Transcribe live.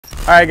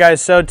right,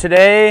 guys, so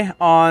today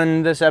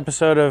on this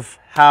episode of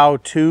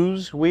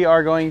How-Tos, we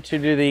are going to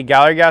do the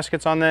gallery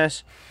gaskets on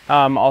this,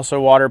 also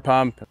water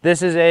pump.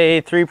 This is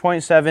a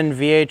 3.7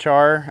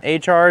 VHR.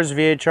 HRs,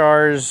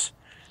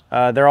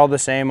 VHRs, they're all the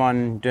same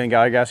on doing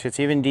gallery gaskets,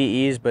 even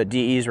DEs, but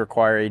DEs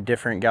require a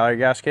different gallery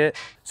gasket.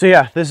 So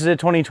yeah, this is a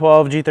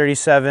 2012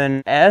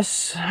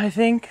 G37S, I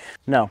think.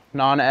 No,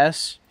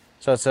 non-S.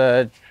 So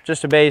it's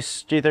just a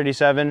base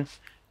G37,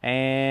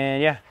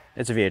 and yeah,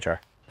 it's a VHR.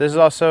 This is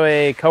also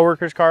a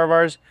coworker's car of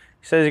ours.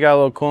 He says he got a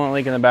little coolant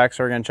leak in the back,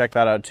 so we're gonna check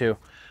that out too.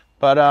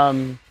 But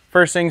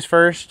first things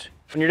first,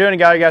 when you're doing a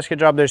gallery gasket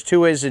job, there's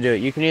two ways to do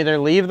it. You can either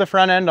leave the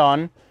front end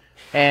on,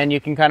 and you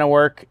can kind of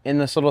work in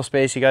this little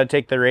space. You gotta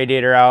take the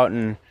radiator out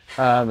and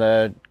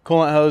the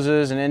coolant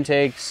hoses and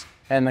intakes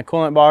and the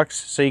coolant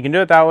box. So you can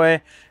do it that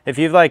way. If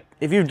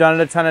you've done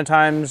it a ton of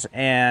times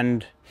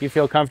and you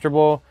feel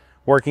comfortable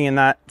working in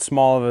that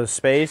small of a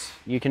space,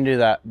 you can do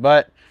that.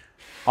 But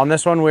on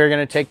this one, we're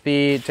going to take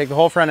the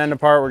whole front end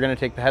apart. We're going to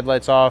take the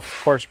headlights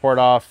off, core support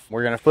off.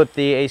 We're going to flip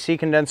the AC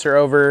condenser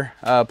over,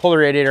 pull the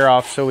radiator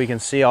off so we can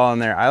see all in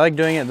there. I like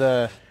doing it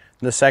the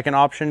second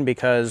option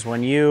because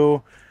when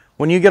you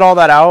get all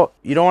that out,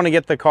 you don't want to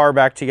get the car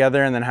back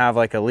together and then have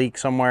like a leak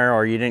somewhere,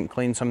 or you didn't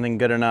clean something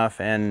good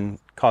enough and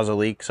cause a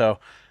leak. So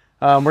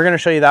we're going to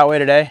show you that way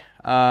today.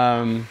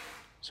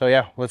 So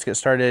yeah, let's get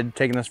started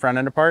taking this front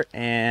end apart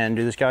and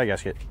do this gallery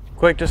gasket.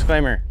 Quick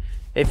disclaimer.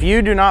 If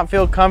you do not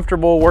feel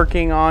comfortable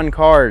working on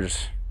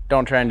cars,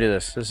 don't try and do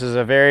this. This is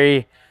a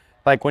very,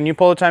 like when you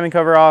pull the timing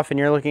cover off and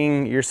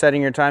you're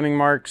setting your timing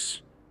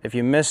marks, if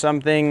you miss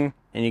something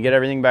and you get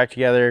everything back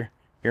together,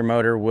 your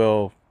motor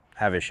will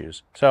have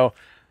issues. So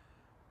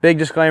big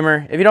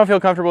disclaimer, if you don't feel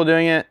comfortable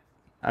doing it,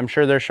 I'm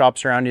sure there's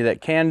shops around you that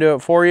can do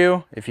it for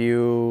you. If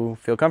you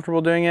feel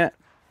comfortable doing it,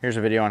 here's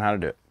a video on how to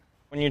do it.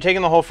 When you're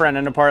taking the whole front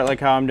end apart like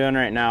how I'm doing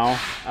right now,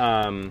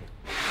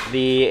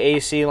 the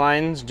AC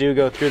lines do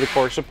go through the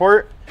core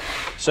support.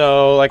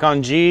 So like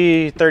on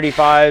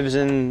G35s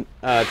and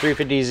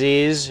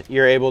 350Zs,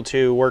 you're able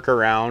to work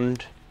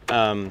around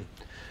the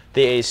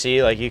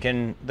AC. Like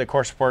the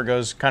core support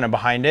goes kind of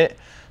behind it.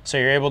 So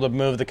you're able to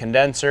move the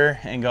condenser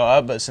and go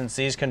up. But since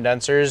these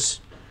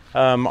condensers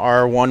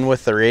are one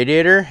with the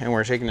radiator and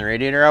we're taking the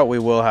radiator out, we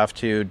will have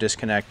to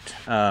disconnect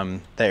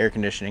the air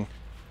conditioning.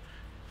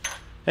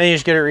 And you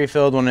just get it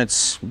refilled when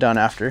it's done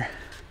after.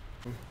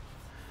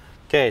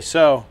 Okay,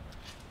 so,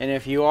 and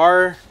if you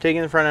are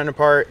taking the front end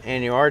apart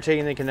and you are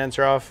taking the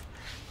condenser off,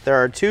 there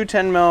are two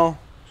 10 mil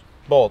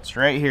bolts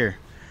right here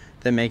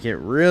that make it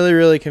really,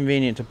 really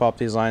convenient to pop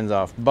these lines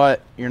off.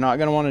 But you're not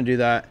gonna wanna do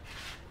that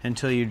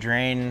until you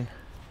drain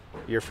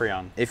your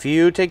Freon. If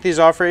you take these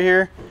off right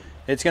here,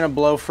 it's gonna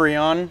blow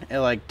Freon at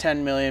like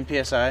 10 million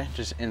PSI.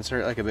 Just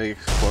insert like a big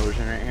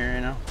explosion right here,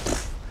 you know?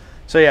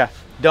 So yeah,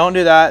 don't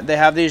do that. They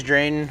have these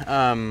drain,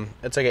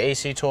 it's like an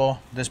AC tool.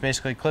 This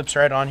basically clips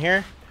right on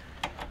here.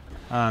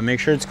 Make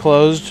sure it's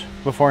closed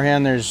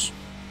beforehand. There's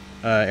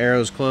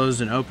arrows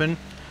closed and open.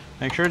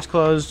 Make sure it's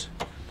closed.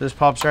 This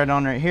pops right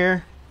on right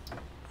here.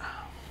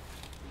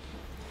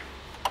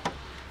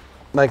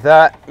 Like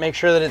that. Make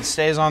sure that it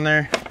stays on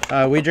there.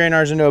 We drain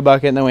ours into a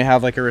bucket, and then we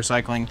have like a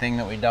recycling thing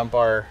that we dump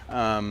our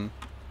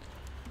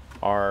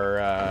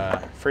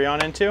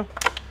Freon into.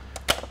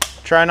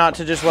 Try not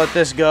to just let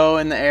this go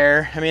in the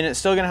air. I mean, it's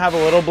still gonna have a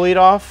little bleed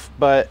off,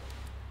 but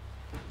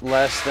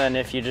less than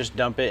if you just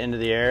dump it into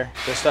the air.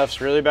 This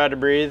stuff's really bad to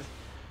breathe.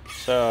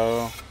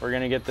 So we're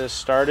gonna get this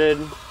started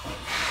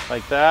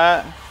like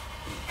that.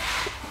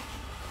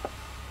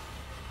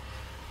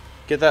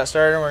 Get that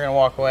started, and we're gonna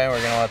walk away and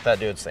we're gonna let that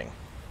do its thing.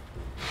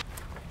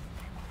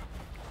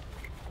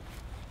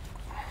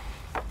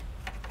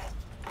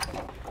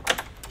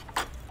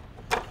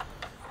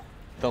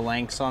 The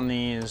lengths on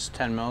these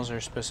 10 mils are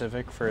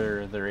specific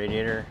for the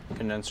radiator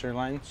condenser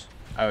lines.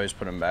 I always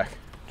put them back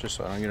just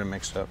so I don't get them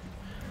mixed up.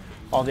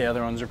 All the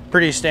other ones are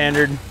pretty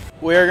standard.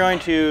 We are going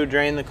to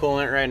drain the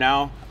coolant right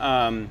now.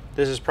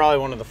 This is probably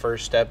one of the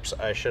first steps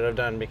I should have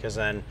done, because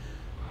then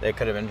they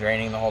could have been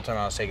draining the whole time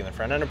I was taking the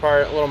front end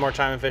apart. A little more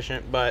time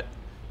efficient, but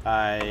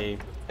I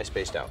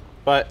spaced out.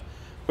 But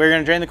we're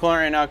gonna drain the coolant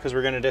right now because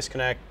we're gonna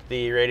disconnect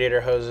the radiator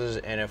hoses,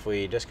 and if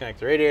we disconnect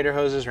the radiator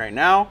hoses right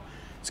now,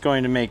 it's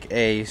going to make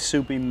a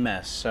soupy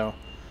mess. So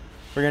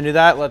we're gonna do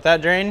that, let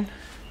that drain,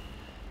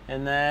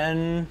 and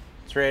then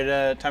it's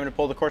time to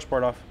pull the core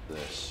support off.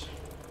 This.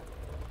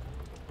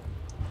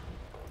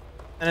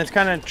 And it's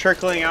kind of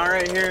trickling out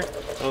right here.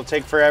 It'll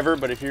take forever,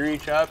 but if you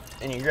reach up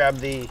and you grab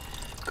the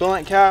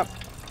coolant cap,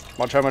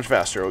 watch how much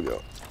faster it'll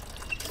go.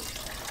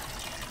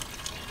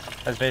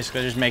 That's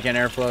basically just making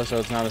airflow so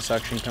it's not a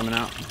suction coming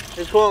out.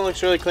 His coolant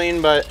looks really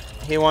clean, but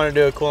he wanted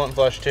to do a coolant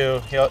flush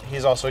too.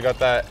 He's also got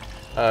that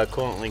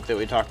coolant leak that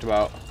we talked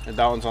about.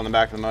 That one's on the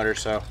back of the motor,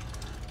 so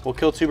we'll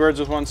kill two birds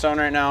with one stone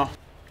right now.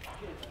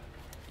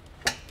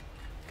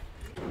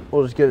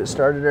 We'll just get it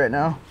started right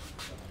now.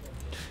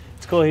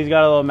 It's cool, he's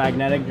got a little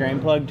magnetic drain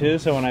plug too,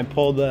 so when I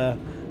pulled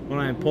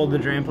the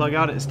drain plug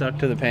out, it stuck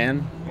to the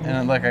pan,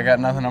 and look, I got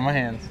nothing on my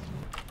hands.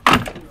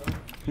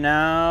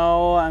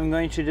 Now I'm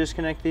going to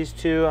disconnect these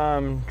two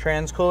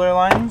trans cooler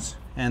lines,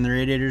 and the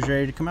radiator's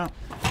ready to come out.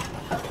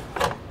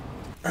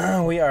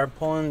 We are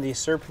pulling the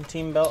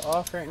serpentine belt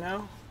off right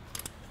now,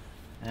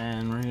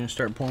 and we're going to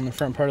start pulling the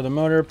front part of the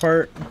motor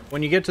apart.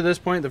 When you get to this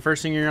point, the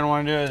first thing you're going to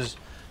want to do is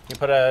you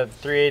put a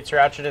 3/8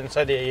 ratchet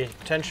inside the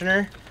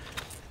tensioner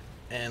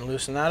and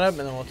loosen that up,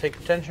 and then we'll take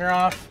the tensioner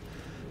off,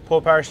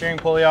 pull power steering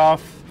pulley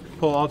off,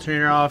 pull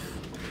alternator off,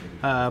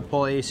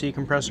 pull AC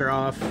compressor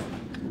off,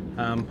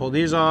 pull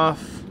these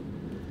off,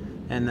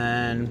 and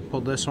then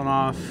pull this one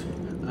off.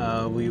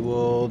 We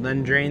will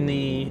then drain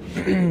the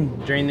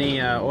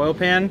oil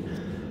pan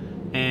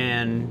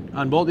and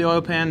unbolt the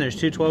oil pan. There's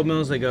two 12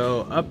 mils that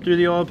go up through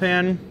the oil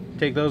pan.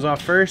 Take those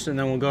off first, and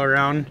then we'll go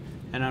around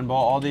and unbolt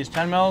all these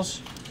 10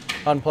 mils,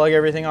 unplug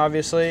everything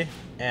obviously,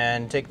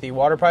 and take the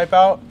water pipe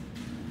out,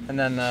 and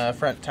then the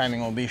front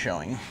timing will be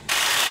showing.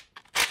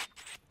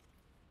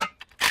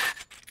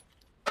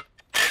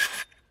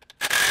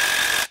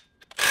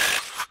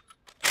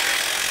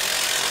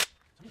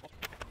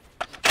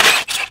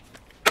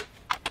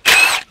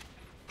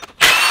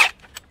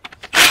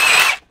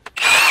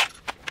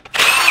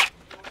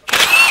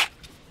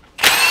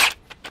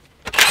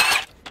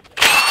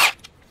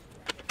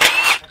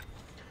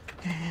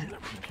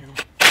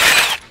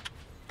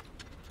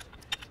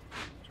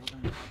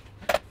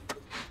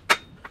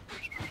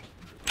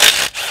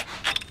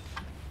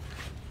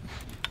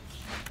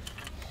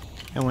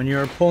 And when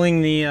you're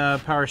pulling the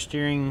power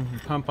steering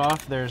pump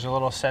off, there's a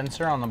little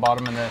sensor on the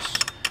bottom of this,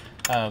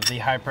 the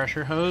high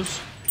pressure hose.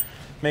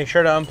 Make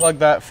sure to unplug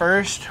that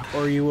first,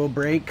 or you will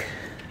break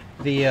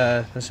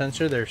the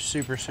sensor. They're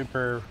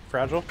super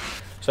fragile.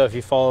 So if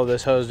you follow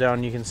this hose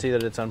down, you can see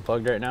that it's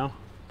unplugged right now,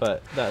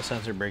 but that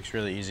sensor breaks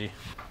really easy.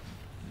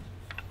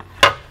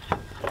 So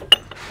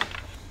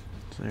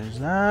there's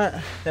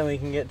that. Then we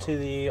can get to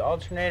the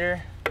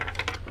alternator.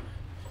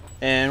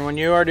 And when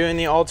you are doing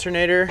the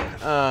alternator,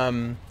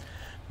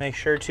 make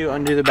sure to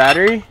undo the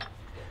battery,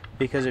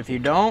 because if you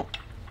don't,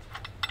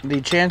 the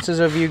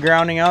chances of you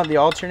grounding out the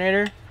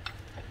alternator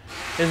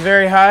is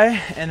very high,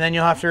 and then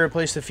you'll have to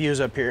replace the fuse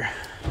up here.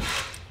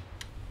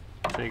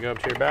 So you go up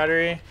to your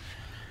battery,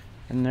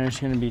 and there's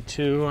going to be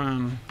two,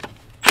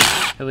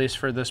 at least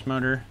for this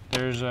motor,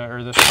 there's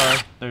or this car,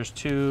 there's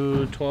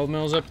two 12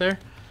 mils up there.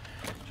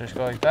 Just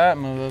go like that,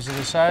 move those to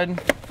the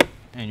side,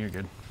 and you're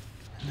good.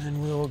 And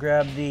then we will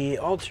grab the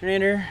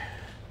alternator.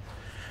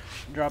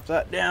 Drop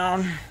that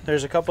down.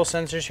 There's a couple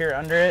sensors here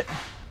under it.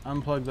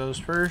 Unplug those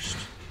first.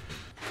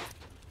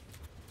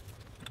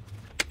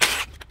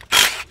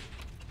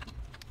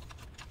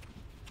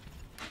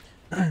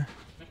 Come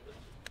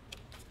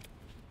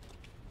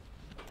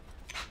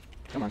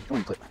on,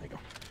 clip. There you go.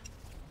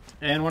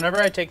 And whenever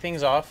I take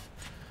things off,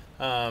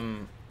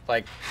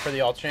 like for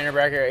the alternator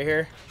bracket right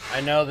here,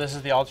 I know this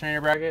is the alternator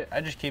bracket.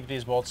 I just keep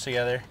these bolts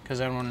together, because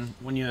then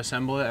when you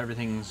assemble it,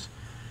 everything's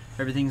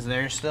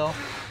there still.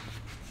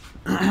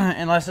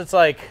 Unless it's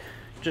like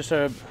just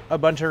a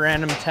bunch of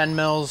random 10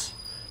 mils,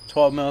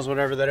 12 mils,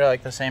 whatever, that are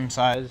like the same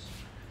size,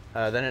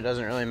 then it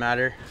doesn't really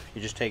matter.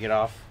 You just take it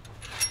off.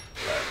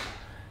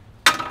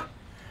 But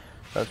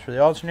that's for the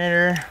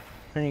alternator.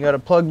 Then you got a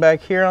plug back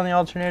here on the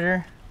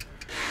alternator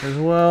as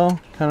well.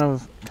 Kind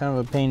of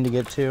a pain to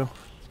get to.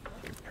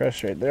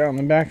 Press right there on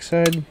the back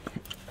side.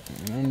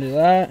 Undo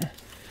that.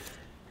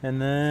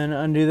 And then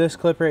undo this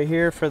clip right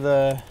here for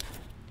the,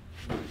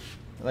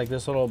 like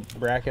this little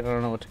bracket, I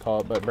don't know what to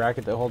call it, but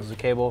bracket that holds the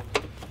cable.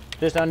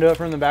 Just undo it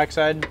from the back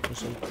side,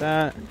 just like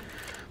that.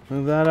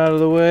 Move that out of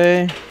the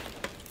way.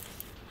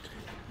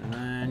 And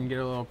then get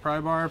a little pry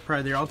bar,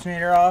 pry the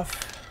alternator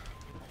off.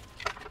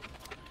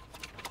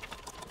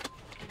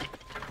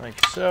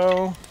 Like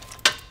so.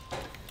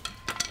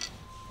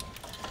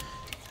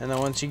 And then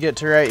once you get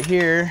to right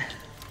here,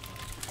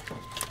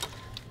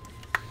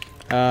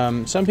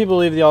 some people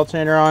leave the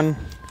alternator on.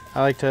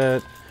 I like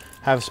to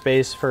have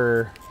space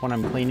for when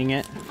I'm cleaning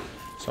it.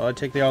 So I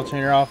take the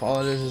alternator off.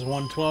 All it is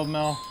one 12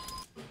 mil.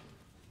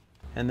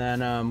 And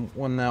then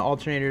when the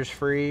alternator is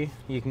free,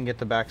 you can get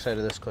the back side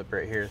of this clip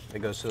right here that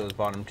goes to those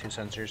bottom two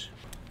sensors.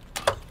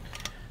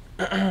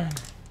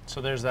 So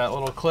there's that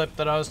little clip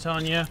that I was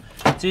telling you.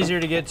 It's easier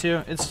to get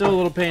to. It's still a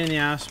little pain in the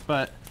ass,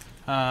 but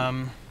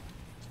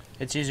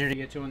it's easier to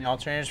get to when the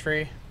alternator is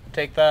free.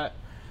 Take that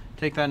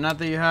nut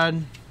that you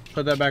had,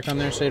 put that back on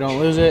there so you don't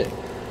lose it.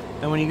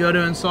 And when you go to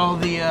install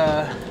the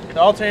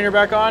alternator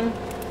back on,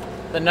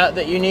 the nut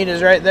that you need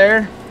is right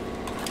there.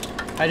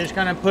 I just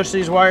kind of push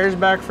these wires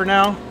back for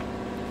now,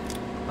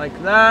 like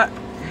that.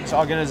 So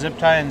I'll get a zip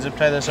tie and zip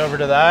tie this over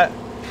to that.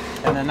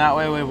 And then that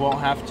way we won't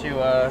have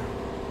to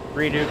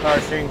redo power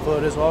steering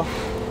fluid as well.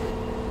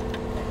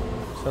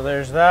 So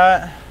there's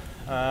that.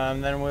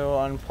 Then we will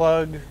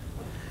unplug.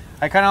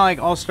 I kind of like,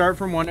 I'll start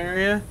from one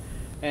area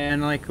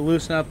and like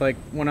loosen up. Like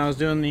when I was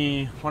doing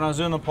the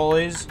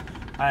pulleys,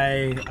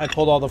 I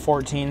pulled all the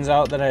 14s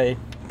out that I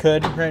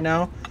could right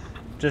now,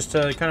 just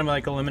to kind of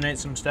like eliminate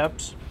some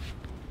steps.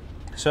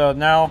 So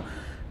now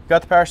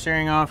got the power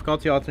steering off,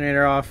 got the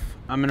alternator off.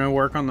 I'm gonna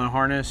work on the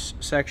harness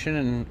section,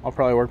 and I'll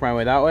probably work my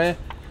way that way.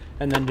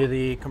 and then do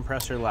the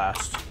compressor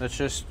last. That's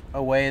just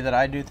a way that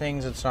I do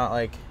things. It's not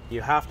like you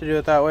have to do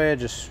it that way. It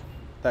just,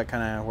 that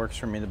kind of works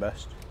for me the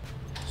best.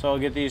 So I'll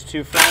get these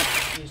two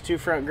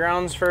front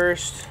grounds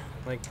first,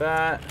 like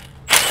that.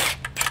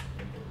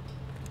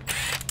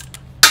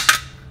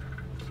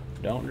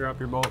 Don't drop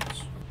your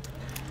bolts.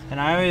 And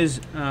I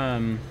always,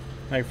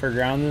 like for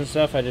grounds and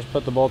stuff, I just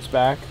put the bolts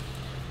back,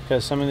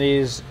 because some of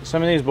these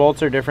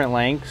bolts are different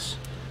lengths,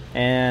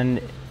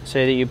 and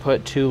say that you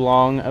put too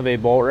long of a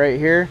bolt right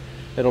here,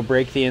 it'll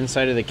break the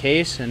inside of the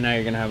case, and now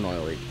you're gonna have an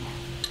oil leak.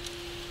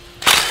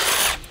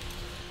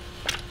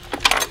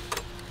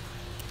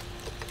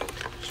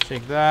 Just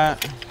take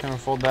that, kind of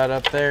fold that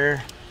up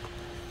there.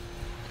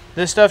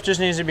 This stuff just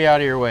needs to be out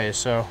of your way,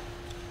 so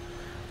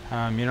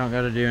you don't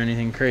got to do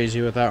anything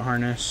crazy with that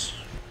harness.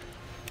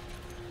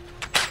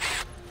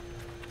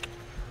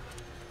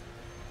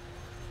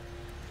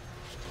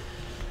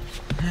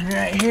 And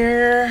right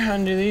here,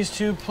 undo these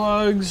two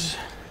plugs.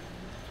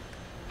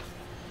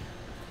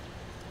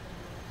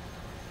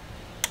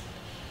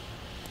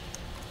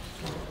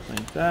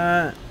 Like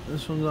that.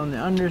 This one's on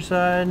the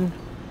underside.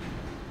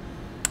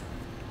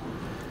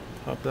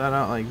 Pop that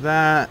out like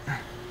that.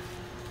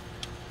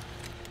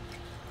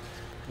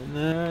 And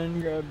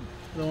then grab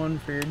the one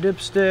for your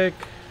dipstick.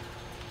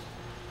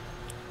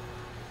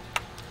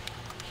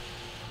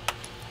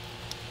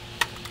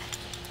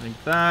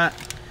 Like that.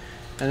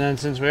 And then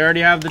since we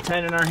already have the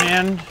 10 in our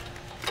hand,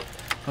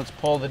 let's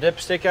pull the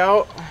dipstick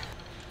out.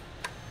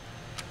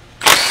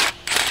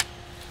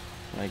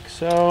 Like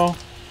so.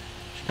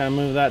 Just kind of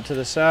move that to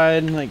the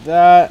side like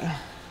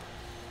that.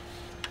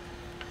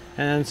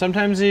 And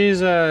sometimes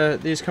these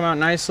come out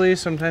nicely,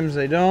 sometimes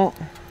they don't.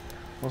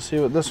 We'll see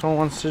what this one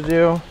wants to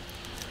do.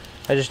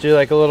 I just do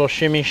like a little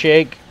shimmy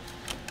shake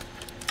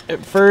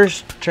at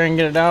first, try and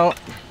get it out.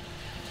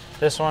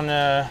 This one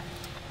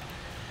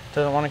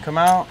doesn't want to come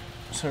out,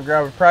 so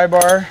grab a pry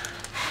bar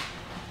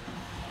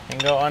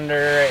and go under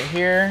right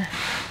here.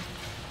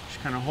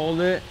 Just kind of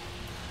hold it,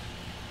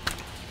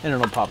 and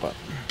it'll pop up.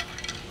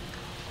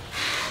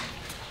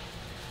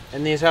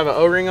 And these have an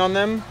O-ring on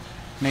them.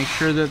 Make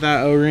sure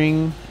that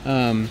O-ring,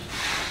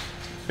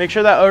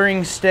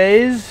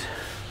 stays,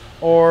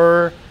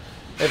 or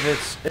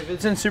if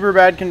it's in super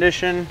bad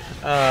condition,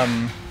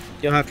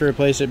 you'll have to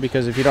replace it,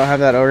 because if you don't have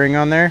that O-ring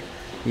on there,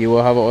 you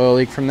will have an oil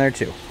leak from there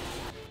too.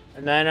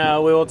 And then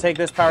we will take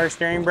this power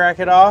steering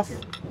bracket off.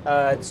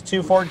 It's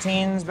two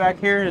 14s back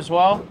here as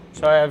well.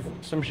 So I have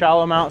some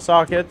shallow mount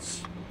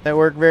sockets that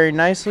work very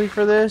nicely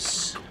for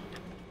this.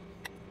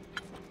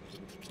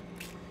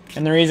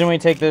 And the reason we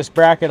take this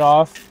bracket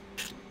off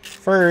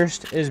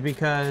first is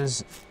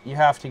because you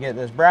have to get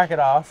this bracket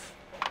off.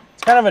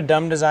 It's kind of a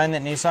dumb design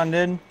that Nissan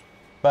did,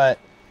 but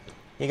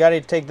you got to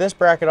take this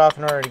bracket off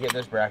in order to get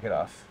this bracket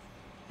off.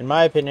 In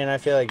my opinion, I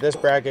feel like this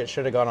bracket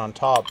should have gone on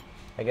top.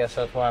 I guess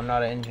that's why I'm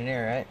not an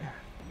engineer, right?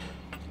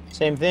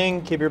 Same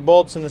thing, keep your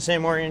bolts in the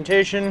same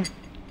orientation.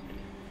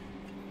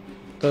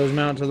 Those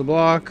mount to the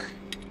block,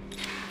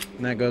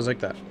 and that goes like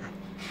that.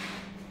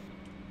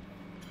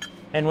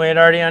 And we had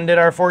already undid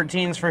our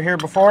 14s for here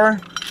before,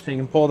 so you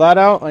can pull that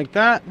out like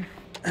that.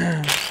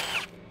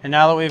 And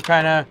now that we've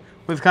kind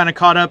of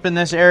caught up in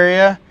this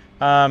area,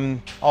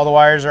 all the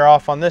wires are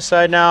off on this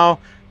side now.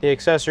 The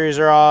accessories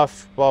are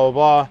off, blah,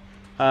 blah,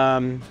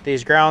 blah.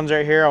 These grounds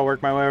right here, I'll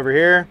work my way over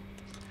here.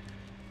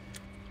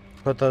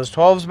 Put those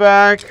 12s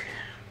back.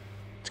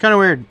 It's kind of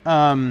weird.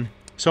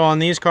 So on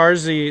these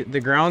cars, the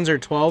grounds are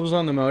 12s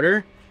on the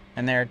motor,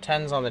 and they're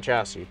 10s on the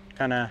chassis.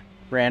 Kind of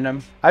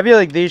random. I feel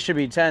like these should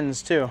be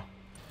 10s too.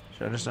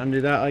 So just undo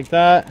that like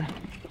that.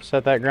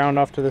 Set that ground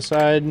off to the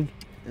side,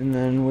 and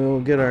then we'll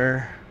get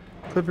our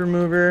clip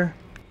remover.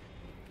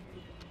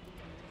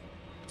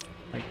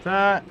 Like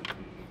that.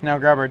 Now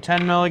grab our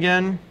 10 mil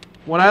again.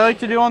 What I like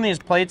to do on these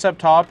plates up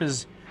top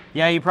is,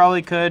 yeah, you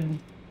probably could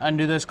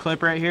undo this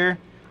clip right here.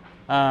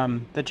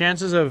 The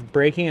chances of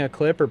breaking a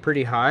clip are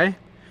pretty high.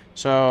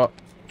 So,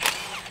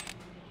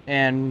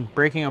 and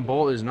breaking a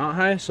bolt is not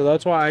high. So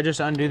that's why I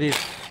just undo these.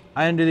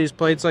 I undo these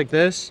plates like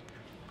this,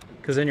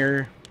 because then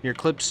your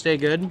clips stay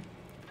good.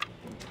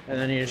 And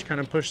then you just kind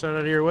of push that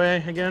out of your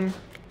way again.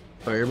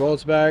 Put your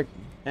bolts back.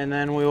 And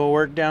then we will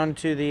work down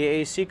to the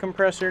AC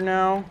compressor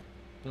now.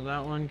 So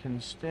that one can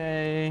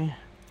stay.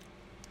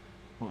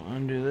 We'll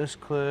undo this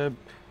clip.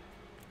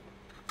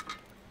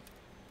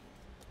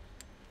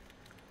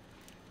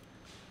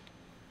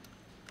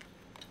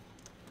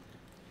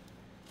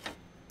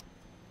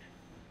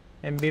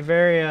 And be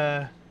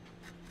very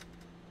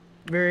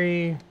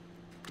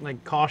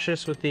like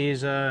cautious with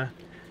these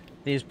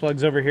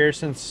plugs over here,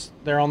 since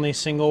they're only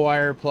single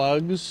wire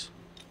plugs,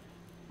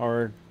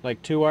 or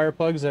like 2-wire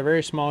plugs. They're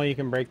very small, you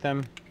can break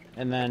them,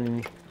 and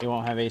then you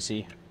won't have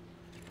AC.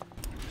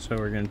 So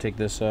we're gonna take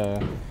this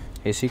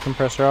AC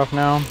compressor off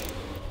now.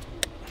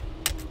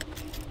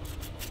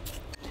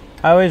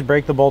 I always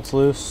break the bolts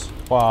loose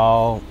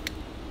while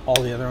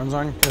all the other ones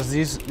on, because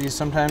these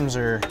sometimes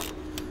are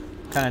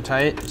kind of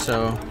tight.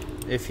 So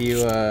if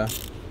you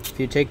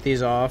take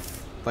these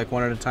off like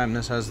one at a time,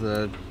 this has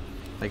the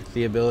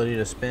ability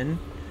to spin.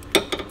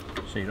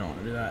 so you don't want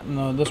to do that.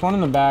 And this one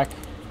in the back,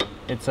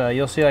 it's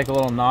you'll see like a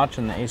little notch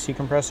in the AC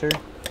compressor.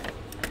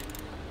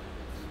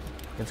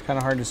 It's kind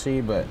of hard to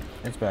see, but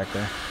it's back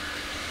there.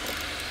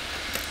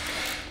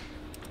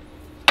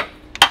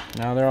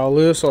 Now they're all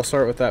loose. I'll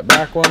start with that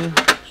back one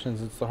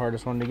since it's the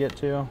hardest one to get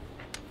to.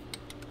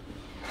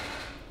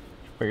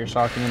 Put your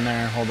socket in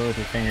there, hold it with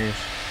your fingers.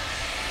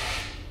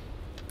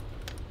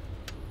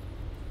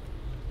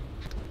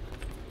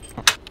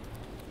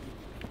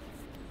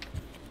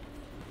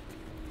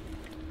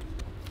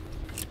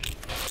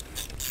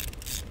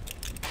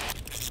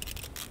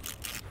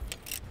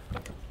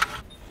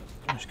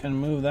 I'm just gonna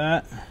move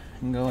that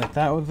and go like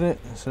that with it,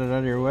 set it out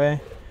of your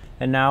way.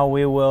 And now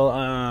we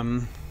will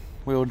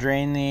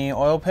drain the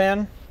oil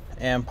pan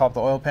and pop the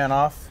oil pan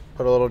off.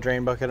 Put a little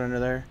drain bucket under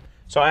there.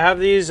 So I have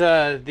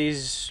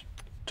these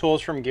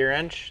tools from Gear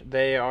Wrench.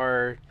 They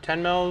are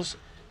 10 mils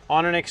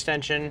on an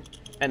extension,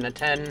 and the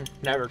 10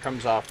 never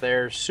comes off.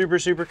 They're super,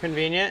 super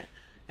convenient.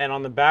 And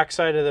on the back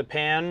side of the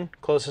pan,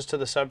 closest to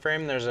the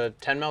subframe, there's a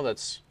 10 mil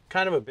that's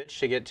kind of a bitch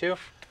to get to.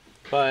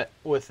 But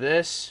with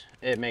this,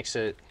 it makes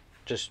it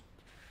just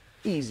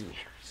easy,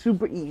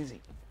 super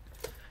easy.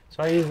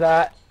 So I use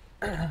that.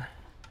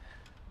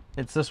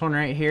 It's this one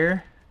right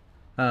here.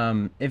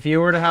 If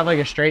you were to have like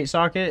a straight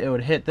socket, it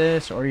would hit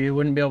this, or you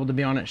wouldn't be able to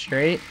be on it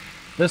straight.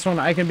 This one,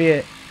 I can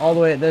be all the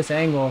way at this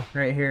angle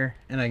right here,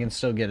 and I can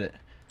still get it.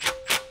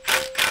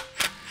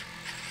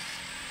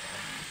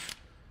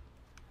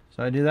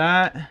 So I do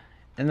that,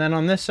 and then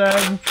on this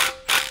side,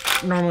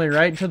 normally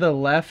right to the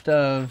left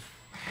of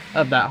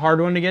that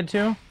hard one to get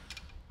to,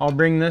 I'll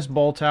bring this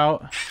bolt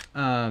out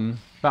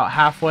about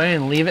halfway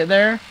and leave it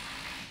there.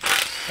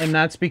 And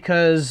that's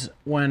because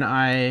when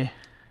I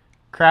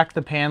crack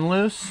the pan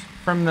loose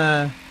from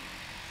the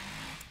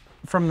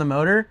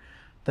motor,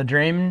 the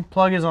drain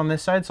plug is on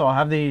this side, so I'll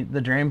have the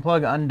drain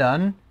plug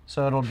undone,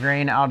 so it'll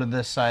drain out of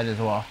this side as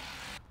well.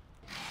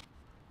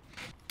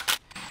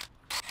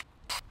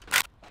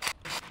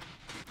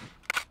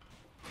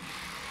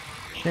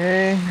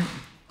 Okay,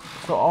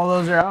 so all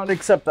those are out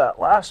except that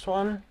last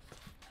one.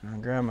 I'll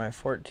grab my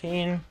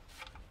 14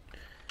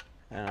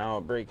 and I'll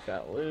break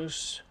that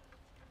loose.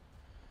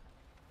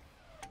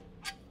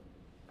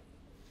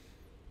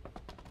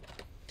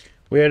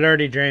 We had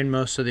already drained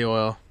most of the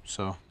oil,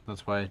 so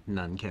that's why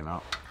none came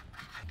out.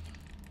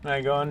 And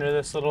I go under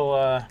this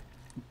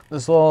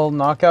little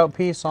knockout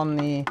piece on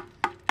the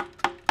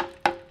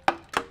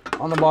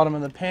bottom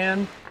of the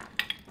pan,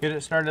 get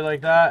it started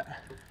like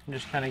that, and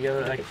just kind of give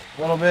it like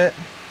a little bit.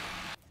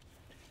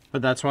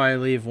 But that's why I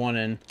leave one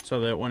in, so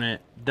that when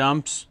it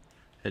dumps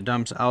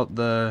out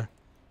the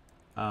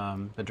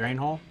drain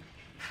hole.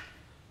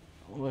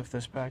 I'll lift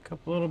this back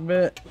up a little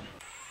bit.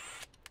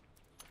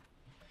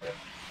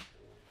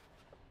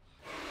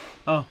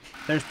 Oh,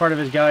 there's part of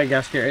his gallery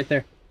gasket right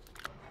there.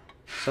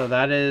 So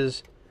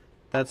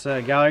that's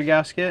a gallery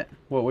gasket,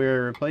 what we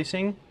were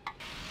replacing.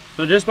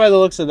 So just by the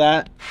looks of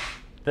that,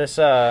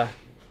 the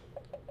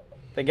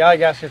gallery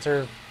gaskets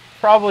are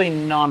probably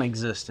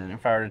non-existent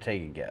if I were to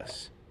take a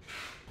guess.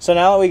 So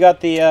now that we got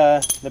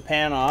the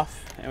pan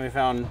off and we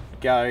found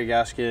gallery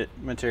gasket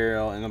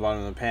material in the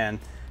bottom of the pan,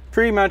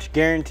 pretty much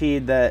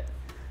guaranteed that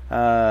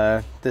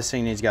this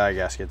thing needs gallery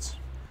gaskets.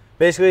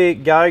 Basically,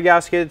 gallery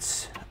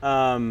gaskets,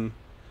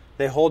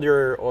 they hold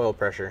your oil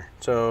pressure.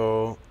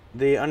 So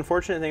the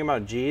unfortunate thing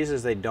about G's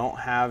is they don't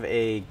have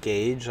a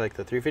gauge like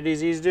the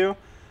 350Zs do.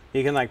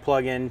 You can like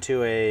plug into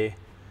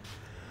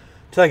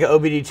like an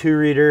OBD2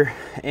 reader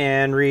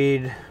and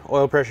read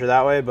oil pressure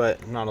that way,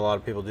 but not a lot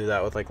of people do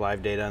that with like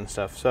live data and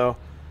stuff. So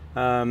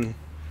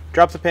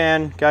drop the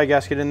pan, gallery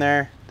gasket in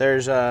there.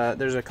 There's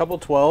a couple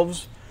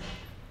 12s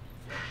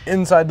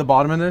inside the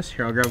bottom of this.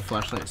 Here, I'll grab a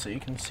flashlight so you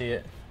can see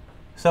it.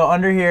 So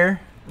under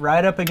here,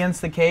 right up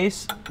against the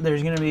case,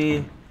 there's gonna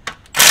be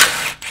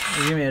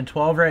a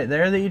 12 right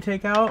there that you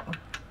take out,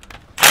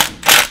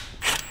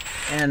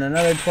 and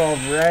another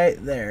 12 right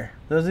there.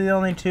 Those are the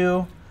only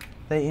two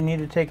that you need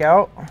to take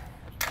out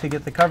to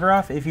get the cover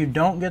off. If you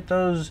don't get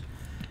those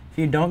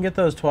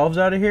 12s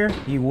out of here,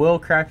 you will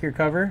crack your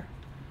cover.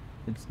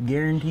 It's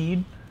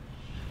guaranteed.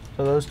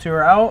 So those two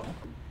are out,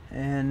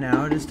 and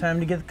now it is time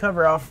to get the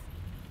cover off.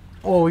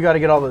 Well, we got to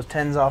get all those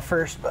 10s off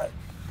first, but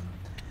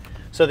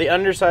so the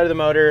underside of the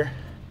motor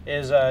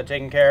is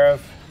taken care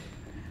of.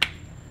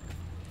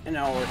 And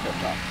now we'll work up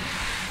top.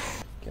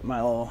 Get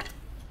my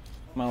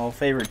little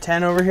favorite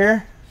 10 over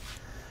here.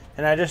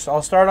 And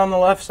I'll start on the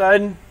left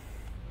side,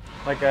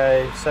 like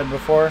I said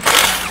before,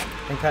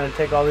 and kind of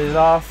take all these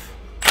off.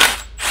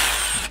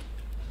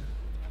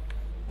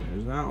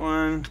 There's that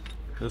one.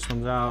 This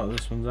one's out,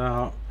 this one's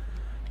out.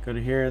 Go to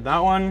here. That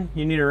one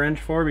you need a wrench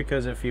for,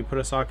 because if you put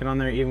a socket on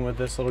there, even with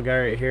this little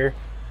guy right here,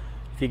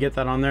 if you get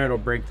that on there, it'll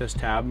break this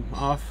tab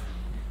off.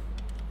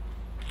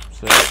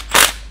 So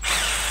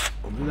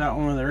we'll do that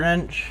one with a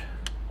wrench.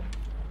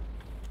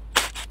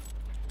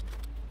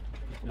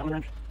 That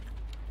one,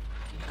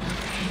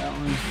 that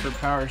one's for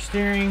power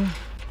steering.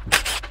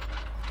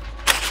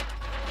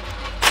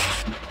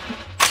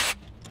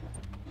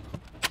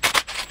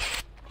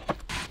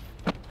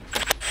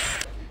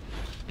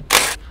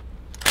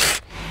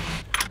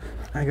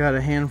 I got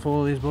a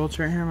handful of these bolts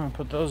right here. I'm gonna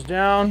put those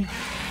down.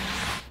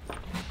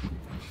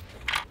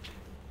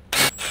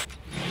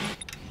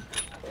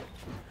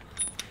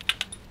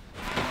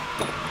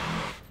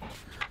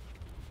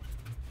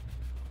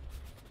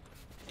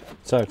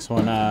 Sucks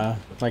when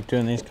like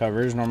doing these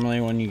covers.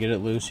 Normally when you get it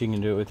loose you can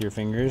do it with your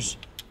fingers,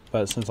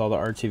 but since all the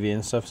RTV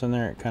and stuff's in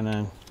there, it kind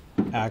of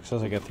acts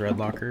as like a thread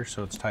locker,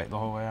 so it's tight the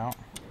whole way out.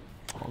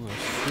 Pull the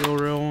steel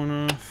rail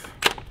one off.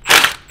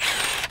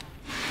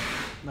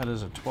 That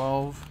is a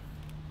 12.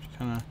 Just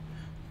kind of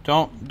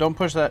don't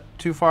push that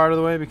too far out of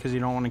the way because you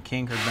don't want to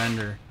kink or bend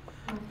or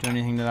do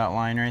anything to that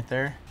line right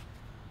there,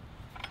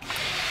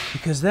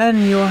 because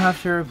then you'll have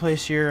to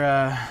replace your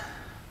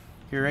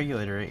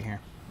regulator right here.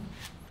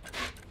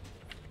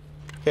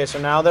 Okay,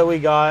 so now that we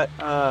got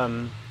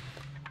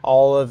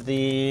all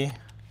the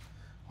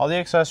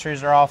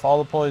accessories are off,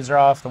 all the pulleys are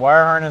off, the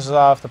wire harness is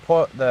off,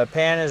 the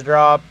pan is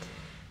dropped,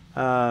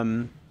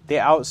 the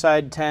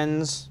outside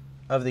tens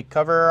of the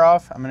cover are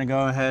off. I'm gonna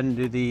go ahead and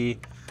do the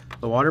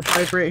water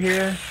pipe right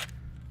here.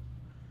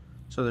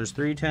 So there's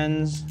 3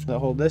 tens that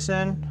hold this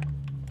in.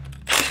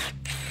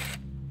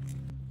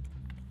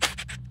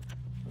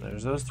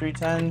 There's those 3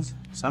 tens.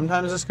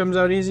 Sometimes this comes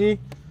out easy,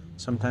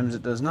 sometimes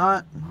it does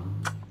not.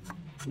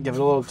 Give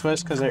it a little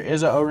twist because there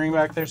is an O-ring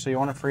back there, so you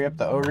want to free up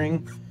the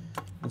O-ring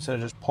instead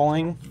of just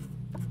pulling.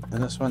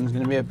 And this one's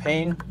going to be a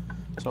pain,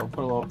 so we'll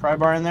put a little pry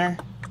bar in there.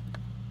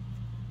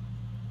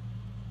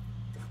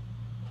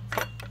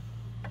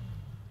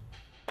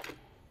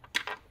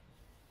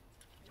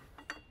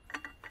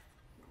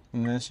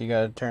 And this, you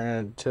got to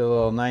turn it to a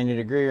little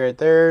 90-degree right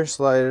there,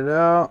 slide it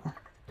out.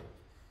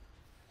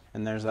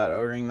 And there's that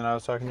O-ring that I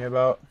was talking to you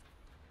about.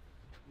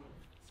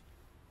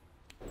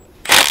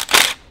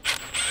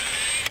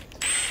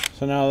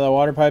 So now the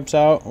water pipe's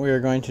out, we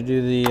are going to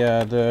do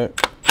the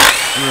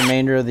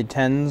remainder of the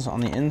tens on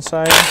the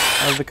inside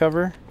of the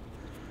cover.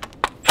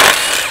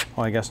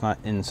 Well, I guess not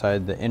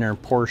inside, the inner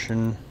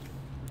portion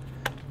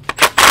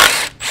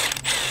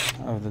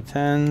of the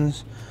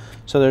tens.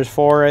 So there's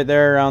 4 right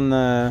there around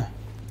the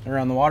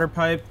water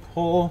pipe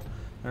hole.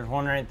 There's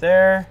 1 right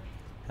there,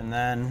 and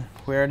then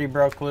we already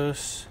broke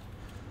loose.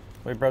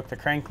 We broke the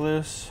crank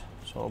loose,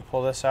 so we'll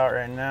pull this out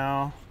right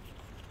now.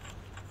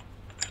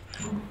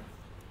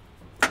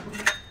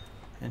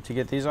 And to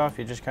get these off,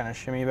 you just kind of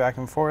shimmy back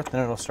and forth,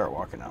 and it'll start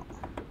walking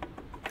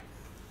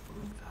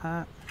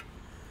out.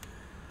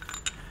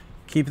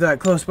 Keep that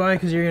close by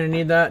because you're going to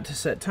need that to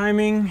set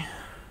timing.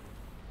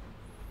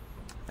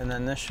 And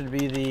then this should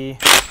be the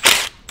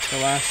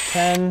last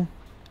 10.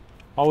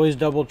 Always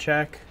double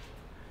check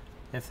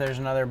if there's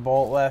another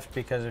bolt left,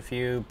 because if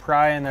you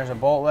pry and there's a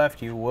bolt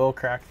left, you will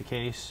crack the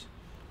case.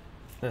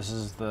 This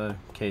is the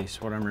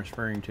case, what I'm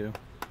referring to.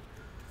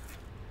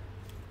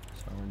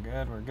 So we're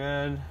good, we're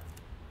good.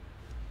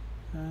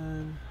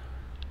 Good.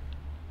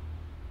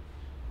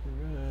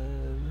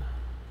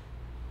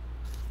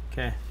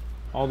 Okay,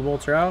 all the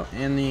bolts are out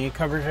and the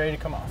cover's ready to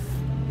come off.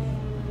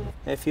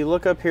 If you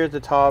look up here at the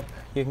top,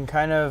 you can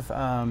kind of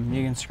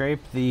you can scrape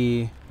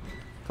the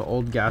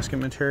old gasket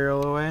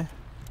material away,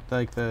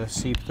 like the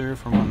seep through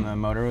from when the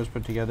motor was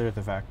put together at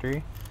the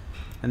factory.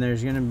 And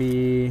there's gonna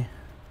be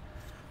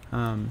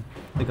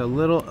like a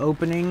little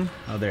opening.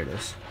 Oh, there it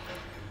is.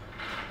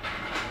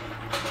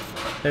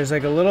 There's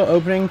like a little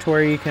opening to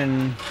where you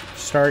can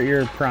start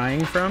your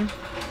prying from,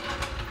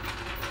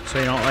 so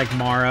you don't like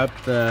mar up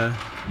the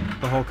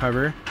whole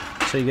cover.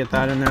 So you get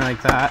that in there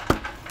like that,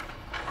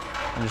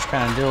 and just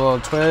kind of do a little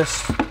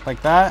twist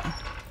like that.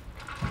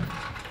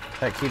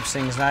 That keeps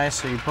things nice.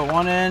 So you put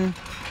one in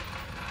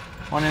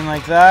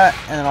like that,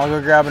 and then I'll go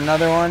grab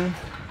another one.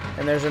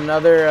 And there's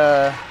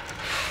another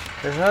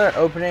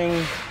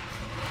opening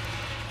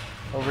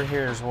over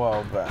here as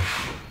well, but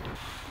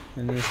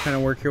and you just kind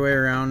of work your way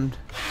around.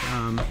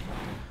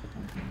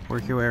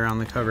 Work your way around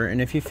the cover,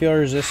 and if you feel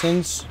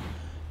resistance,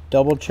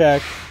 double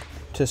check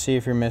to see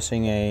if you're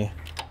missing a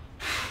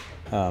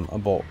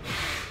bolt,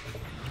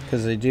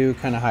 because they do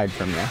kind of hide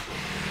from you.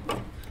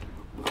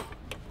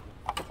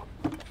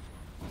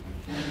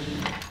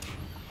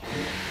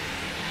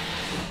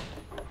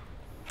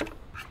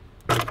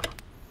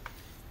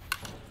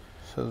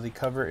 So the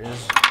cover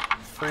is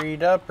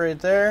freed up right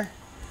there.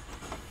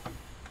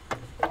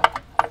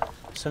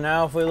 So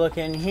now if we look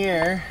in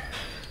here,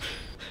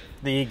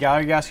 the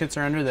gallery gaskets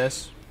are under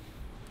this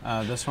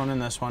one and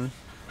this one.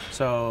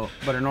 So,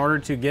 but in order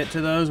to get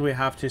to those, we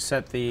have to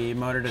set the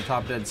motor to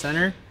top dead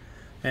center.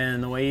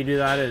 And the way you do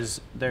that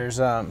is there's,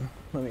 let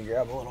me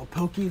grab a little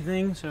pokey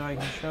thing so I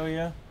can show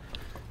you.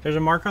 There's a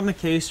mark on the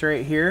case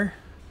right here.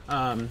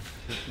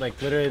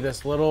 Like literally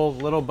this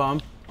little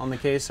bump on the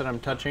case that I'm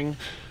touching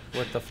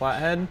with the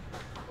flathead.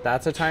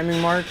 That's a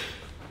timing mark.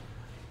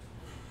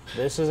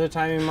 This is a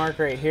timing mark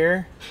right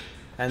here.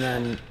 And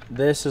then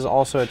this is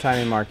also a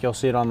timing mark. You'll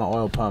see it on the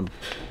oil pump.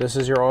 This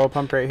is your oil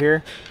pump right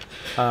here.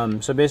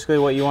 So basically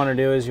what you want to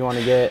do is you want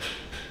to get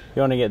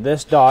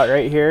this dot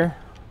right here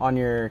on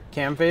your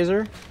cam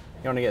phaser.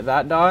 You want to get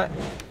that dot,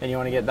 and you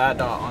want to get that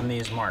dot on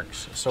these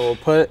marks. So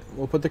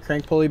we'll put the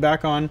crank pulley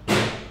back on.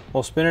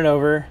 We'll spin it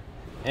over,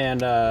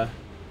 and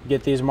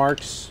get these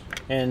marks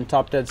in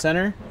top dead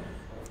center.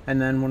 And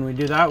then when we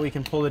do that, we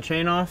can pull the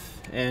chain off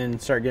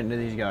and start getting to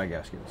these galley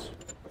gaskets.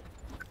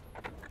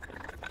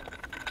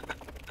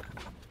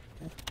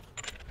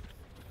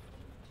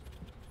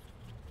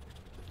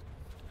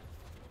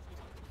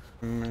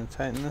 I'm going to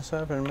tighten this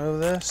up and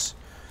move this.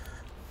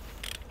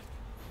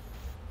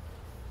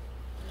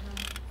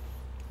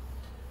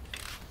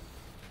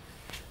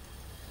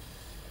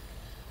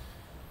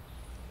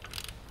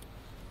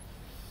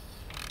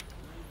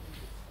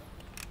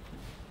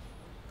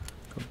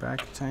 Go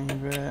back a tiny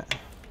bit.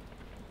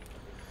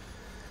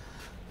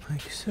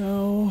 Like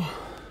so.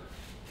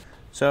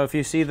 So if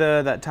you see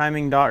that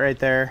timing dot right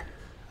there,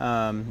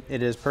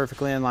 it is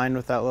perfectly in line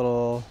with that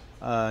little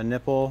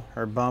nipple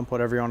or bump,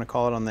 whatever you want to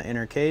call it, on the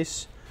inner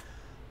case.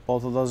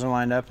 Both of those are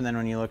lined up, and then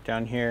when you look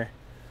down here,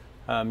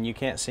 you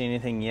can't see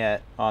anything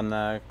yet on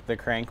the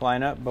crank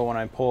lineup, but when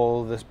I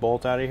pull this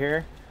bolt out of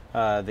here,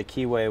 the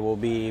keyway will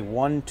be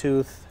one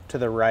tooth to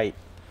the right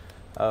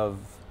of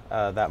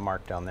that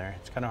mark down there.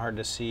 It's kind of hard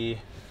to see,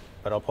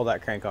 but I'll pull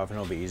that crank off and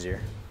it'll be easier.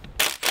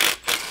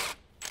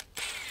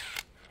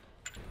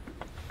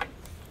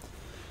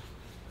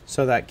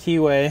 So that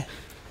keyway,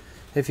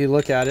 if you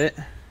look at it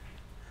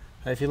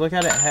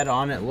head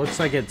on, it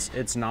looks like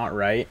it's not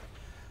right,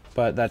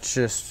 but that's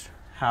just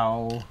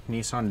how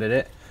Nissan did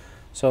it.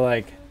 So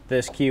like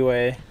this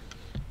keyway,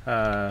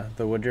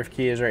 the Woodruff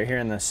key is right here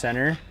in the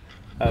center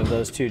of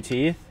those two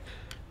teeth.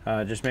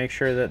 Just make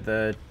sure that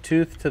the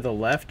tooth to the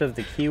left of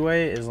the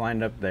keyway is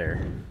lined up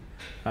there.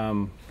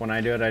 When I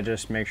do it, I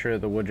just make sure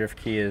the Woodruff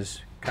key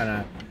is kind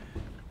of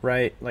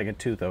right, like a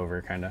tooth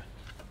over, kind of.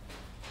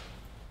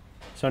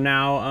 So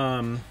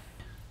now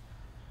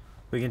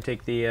we can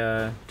take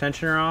the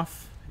tensioner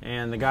off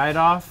and the guide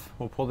off.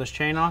 We'll pull this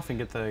chain off and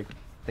get the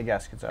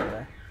gaskets out of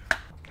there.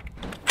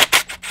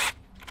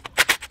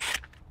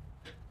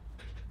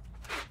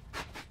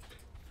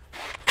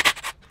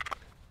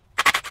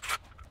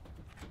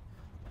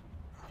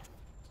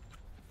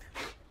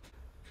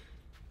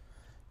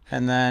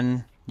 And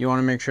then you want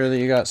to make sure that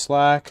you got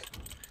slack.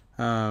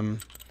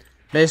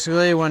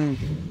 Basically,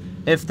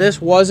 if this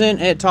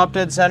wasn't at top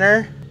dead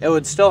center, it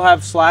would still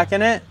have slack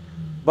in it,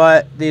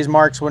 but these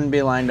marks wouldn't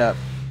be lined up.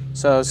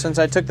 So since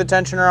I took the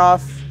tensioner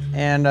off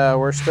and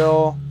we're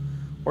still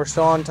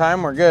on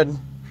time, we're good.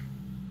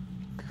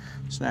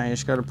 So now you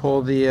just got to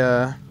pull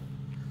the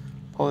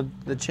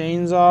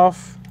chains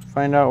off,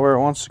 find out where it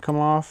wants to come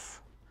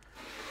off,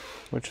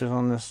 which is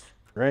on this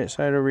right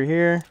side over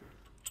here,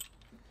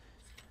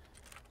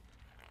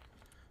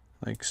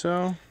 like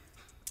so.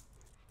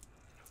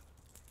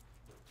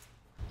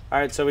 All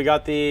right, so we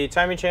got the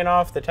timing chain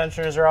off, the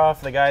tensioners are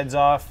off, the guide's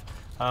off.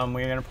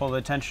 We're gonna pull the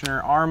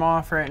tensioner arm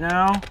off right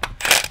now,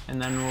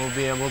 and then we'll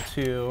be able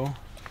to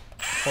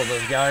pull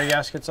those gallery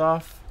gaskets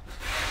off.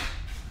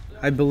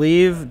 I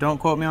believe, don't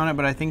quote me on it,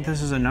 but I think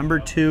this is a number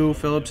 2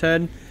 Phillips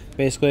head.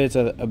 Basically, it's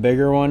a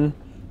bigger one.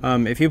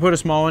 If you put a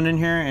small one in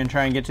here and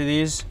try and get to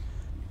these,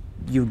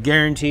 you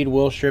guaranteed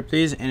will strip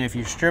these, and if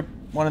you strip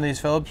one of these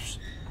Phillips,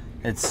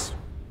 it's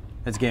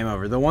game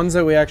over. The ones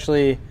that we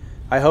actually,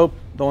 I hope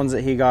the ones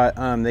that he got,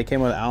 they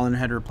came with Allen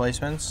head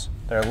replacements.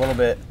 They're a little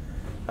bit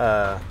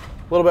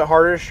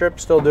harder to strip,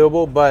 still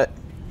doable, but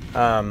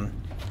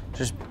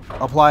just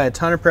apply a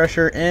ton of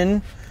pressure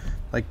in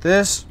like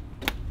this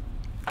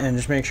and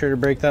just make sure to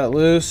break that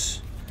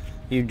loose.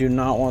 You do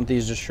not want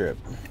these to strip.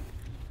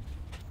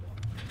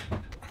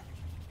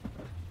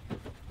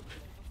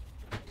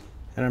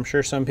 And I'm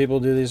sure some people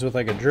do these with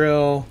like a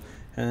drill,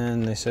 and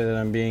then they say that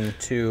I'm being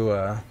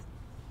too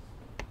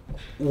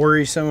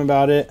worrisome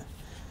about it.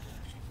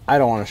 I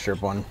don't want to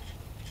strip one,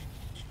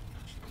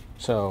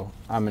 so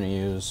I'm going to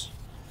use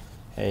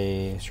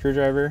a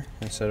screwdriver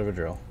instead of a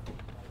drill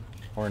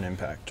or an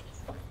impact.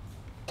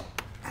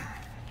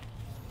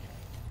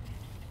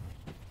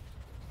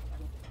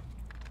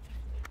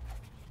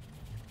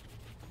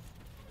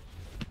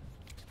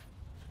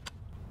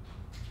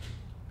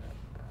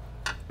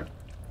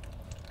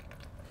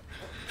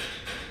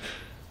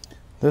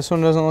 This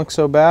one doesn't look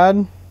so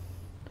bad.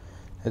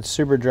 It's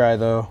super dry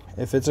though.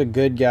 If it's a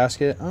good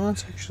gasket, oh,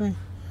 it's actually.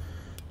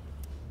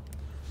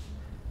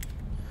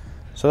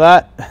 So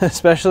that,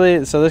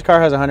 especially, so this car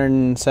has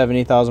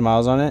 170,000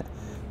 miles on it.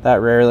 That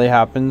rarely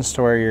happens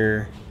to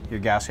where your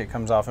gasket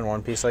comes off in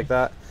one piece like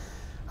that.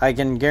 I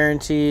can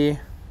guarantee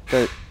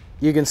that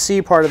you can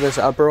see part of this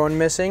upper one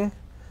missing.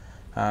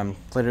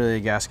 Literally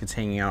the gasket's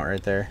hanging out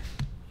right there.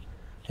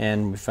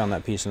 And we found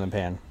that piece in the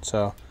pan.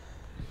 So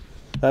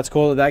that's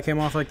cool that that came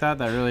off like that.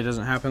 That really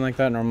doesn't happen like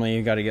that. Normally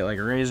you got to get like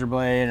a razor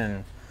blade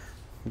and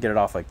get it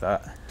off like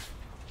that.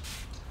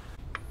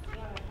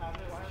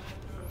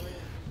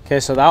 Okay,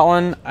 so that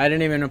one, I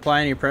didn't even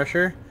apply any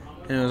pressure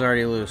and it was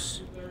already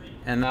loose.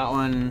 And that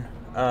one,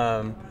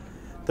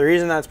 the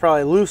reason that's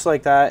probably loose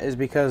like that is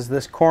because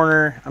this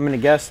corner, I'm gonna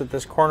guess that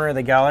this corner of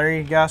the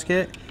gallery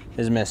gasket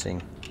is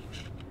missing.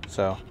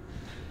 So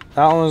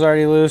that one was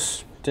already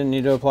loose, didn't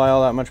need to apply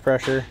all that much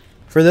pressure.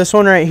 For this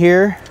one right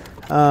here,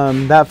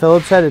 that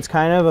Phillips head, it's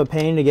kind of a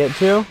pain to get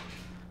to,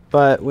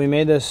 but we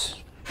made this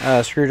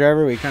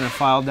screwdriver, we kind of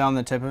filed down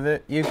the tip of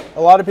it.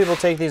 A lot of people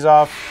take these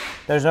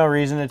off. There's no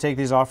reason to take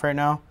these off right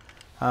now.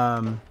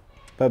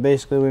 But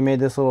basically we made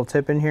this little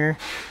tip in here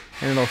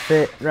and it'll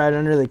fit right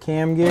under the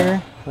cam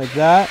gear like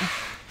that.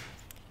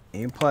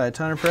 You apply a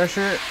ton of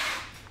pressure.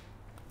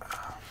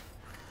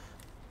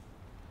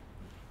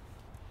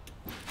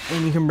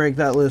 And you can break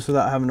that loose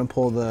without having to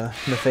pull the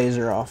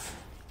phaser off.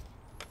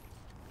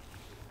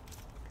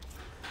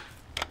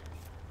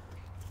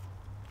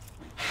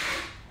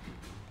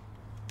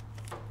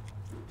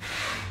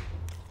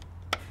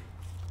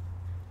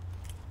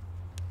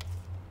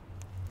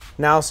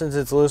 Now since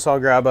it's loose, I'll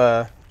grab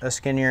a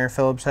skinnier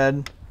Phillips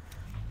head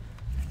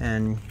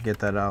and get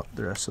that out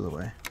the rest of the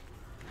way.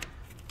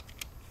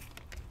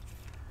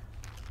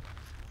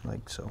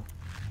 Like so.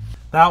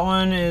 That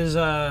one is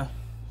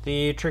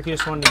the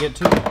trickiest one to get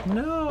to.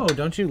 No,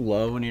 don't you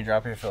love when you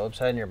drop your Phillips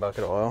head in your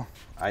bucket of oil?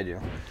 I do.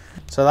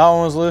 So that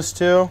one was loose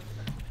too.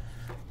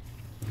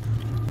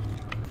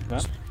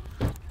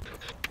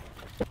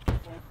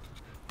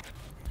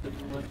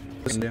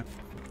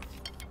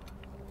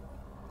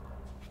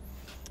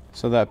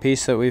 So that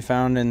piece that we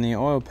found in the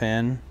oil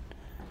pan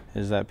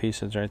is that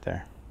piece that's right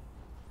there.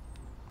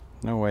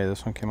 No way,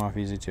 this one came off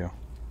easy too.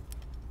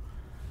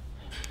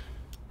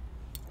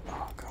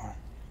 Oh, God.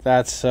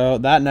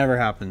 That never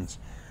happens.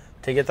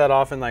 To get that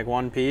off in like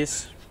one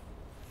piece,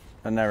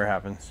 that never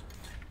happens.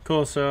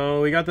 Cool,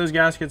 so we got those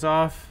gaskets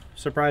off.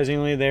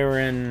 Surprisingly, they were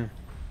in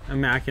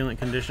immaculate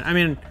condition. I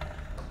mean,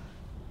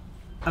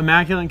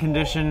 immaculate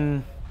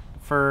condition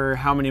for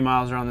how many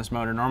miles are on this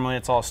motor. Normally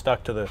it's all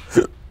stuck to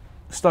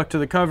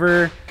the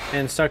cover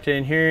and stuck to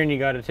in here, and you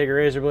got to take a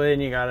razor blade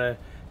and you got to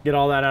get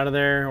all that out of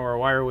there, or a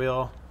wire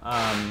wheel.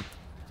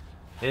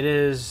 It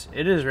is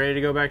ready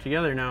to go back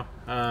together now.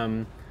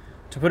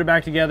 To put it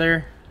back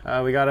together,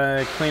 we got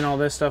to clean all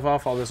this stuff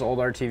off, all this old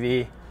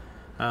RTV.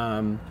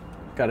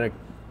 Got to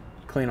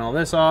clean all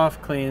this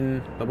off,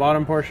 clean the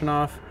bottom portion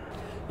off.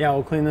 Yeah,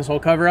 we'll clean this whole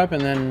cover up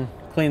and then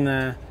clean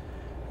the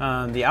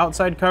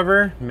outside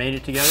cover, made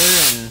it together,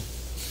 and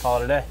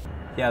call it a day.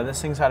 Yeah,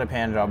 this thing's had a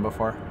pan job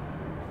before.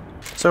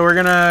 So we're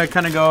gonna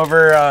kind of go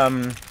over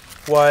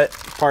what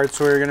parts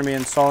we're gonna be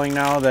installing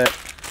now that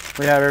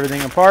we have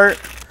everything apart.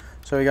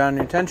 So we got a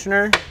new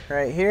tensioner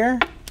right here.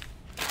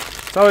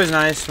 It's always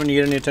nice when you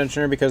get a new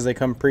tensioner because they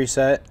come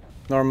preset.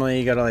 Normally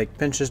you gotta like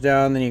pinch this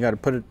down, then you gotta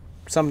put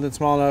something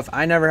small enough.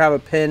 I never have a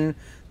pin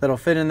that'll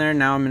fit in there.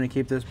 Now I'm gonna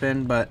keep this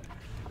pin, but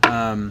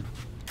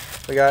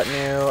we got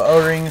new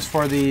O-rings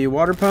for the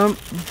water pump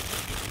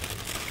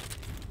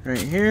right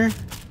here.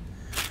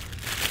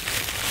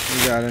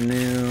 We got a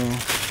new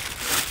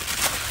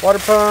water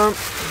pump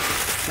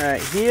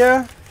right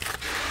here,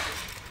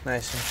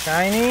 nice and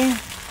shiny.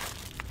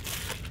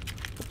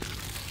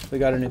 We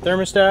got a new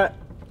thermostat,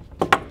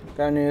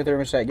 got a new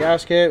thermostat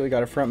gasket. We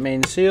got a front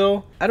main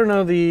seal. I don't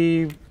know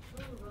the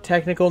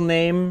technical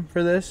name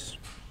for this,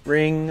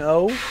 ring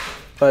O,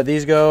 but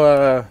these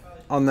go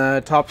on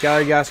the top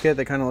gallery gasket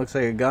that kind of looks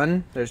like a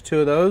gun. There's 2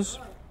 of those,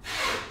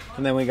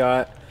 and then we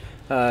got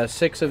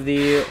 6 of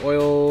the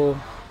oil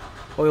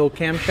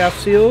camshaft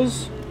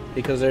seals,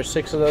 because there's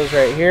 6 of those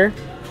right here.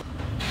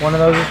 One of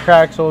those is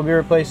cracked, so we'll be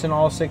replacing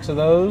all 6 of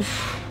those.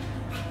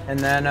 And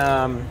then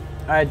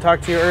I had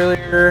talked to you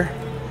earlier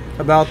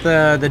about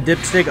the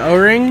dipstick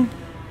O-ring.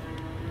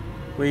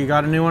 We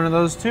got a new one of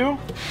those too.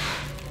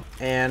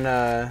 And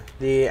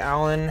the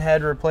Allen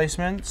head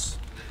replacements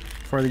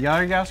for the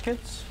gallery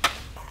gaskets.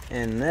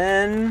 And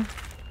then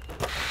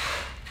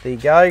the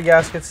gallery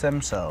gaskets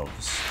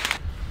themselves.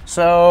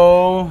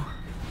 So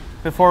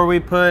before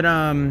we put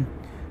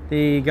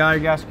the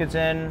gallery gaskets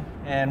in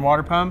and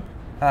water pump,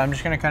 I'm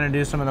just gonna kind of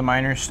do some of the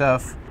minor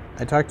stuff.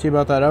 I talked to you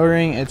about that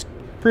O-ring. It's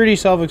pretty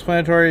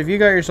self-explanatory. If you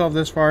got yourself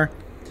this far,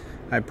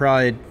 you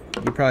probably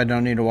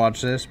don't need to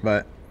watch this,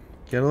 but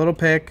get a little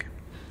pick,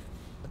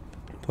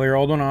 pull your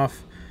old one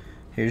off.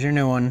 Here's your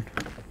new one.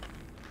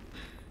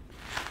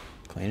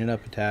 Clean it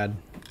up a tad.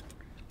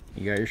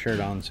 You got your shirt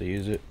on, so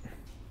use it.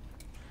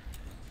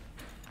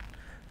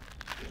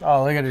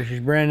 Oh, look at her, she's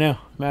brand new.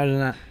 Imagine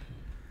that.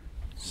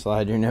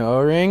 Slide your new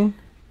O-ring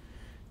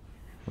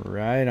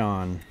right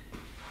on.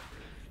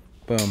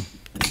 Boom.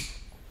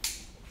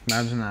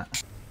 Imagine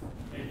that.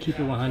 Keep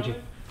it 100.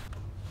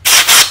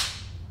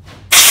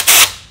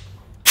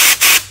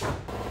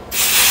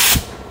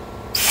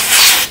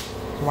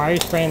 Why are you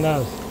spraying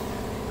those?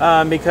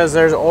 Because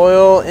there's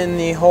oil in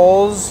the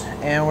holes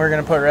and we're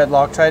gonna put red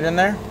Loctite in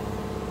there.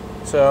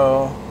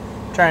 So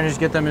trying to just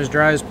get them as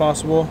dry as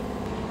possible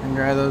and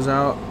dry those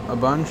out a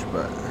bunch,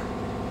 but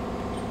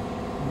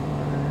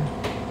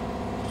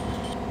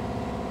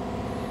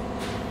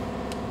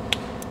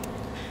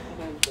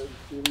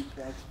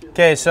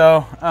okay,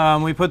 so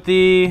we put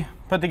the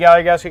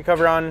gallery gasket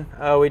cover on.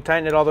 We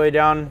tightened it all the way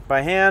down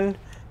by hand,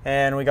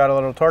 and we got a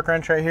little torque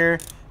wrench right here.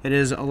 It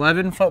is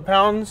 11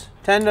 foot-pounds,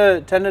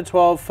 10 to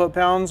 12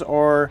 foot-pounds,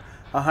 or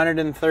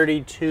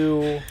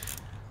 132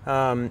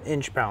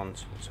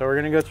 inch-pounds. So we're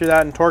gonna go through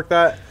that and torque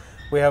that.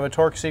 We have a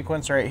torque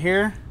sequence right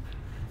here.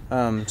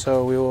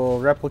 So we will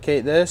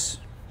replicate this.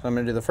 So I'm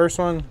gonna do the first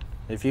one,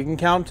 If you can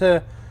count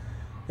to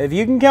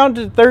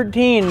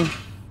 13,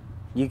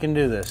 you can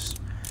do this.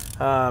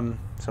 So I'm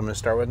gonna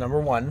start with number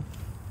 1.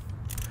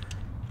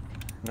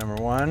 Number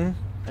 1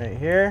 right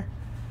here.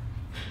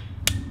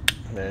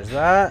 There's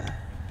that.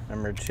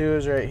 Number 2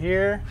 is right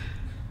here.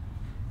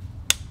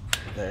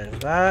 There's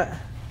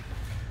that.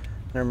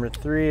 Number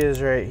 3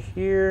 is right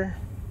here.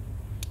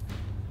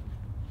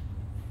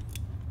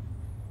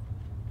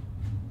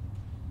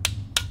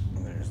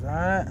 There's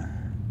that.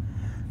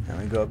 Then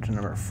we go up to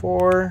number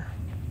 4.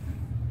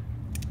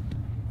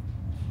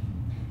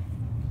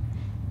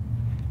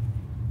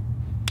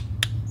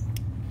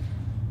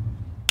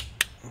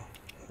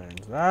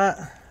 There's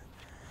that.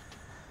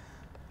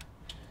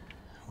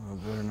 We'll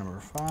go to number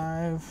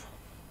 5.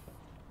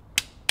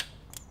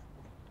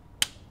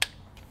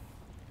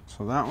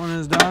 So that one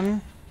is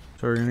done.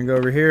 So we're gonna go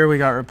over here. We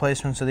got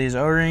replacements of these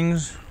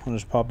O-rings. We'll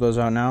just pop those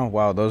out now.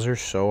 Wow, those are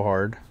so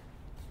hard.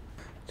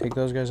 Take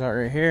those guys out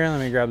right here. Let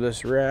me grab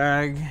this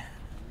rag.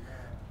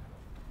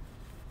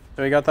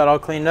 So we got that all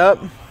cleaned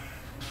up.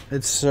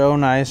 It's so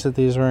nice that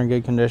these were in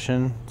good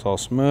condition. It's all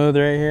smooth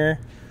right here.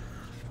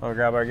 So I'll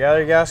grab our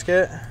gather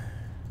gasket,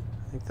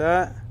 like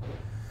that.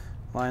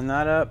 Line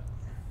that up.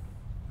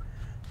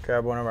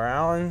 Grab one of our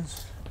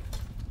Allens.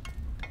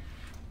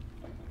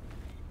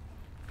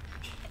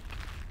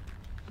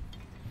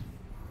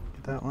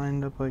 Get that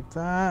lined up like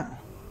that.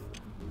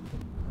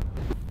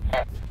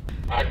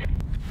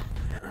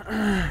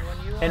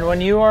 And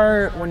when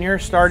you're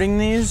starting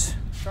these,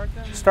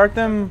 start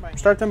them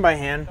by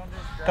hand.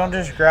 Don't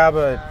just grab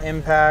an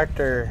impact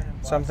or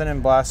something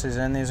and blast these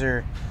in. These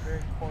are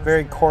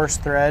very coarse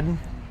thread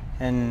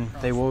and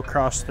they will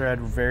cross thread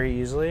very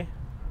easily.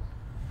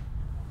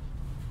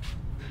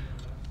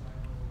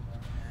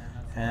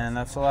 And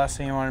that's the last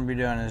thing you want to be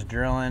doing is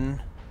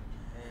drilling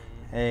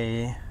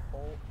a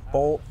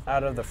bolt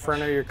out of the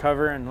front of your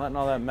cover and letting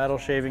all that metal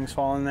shavings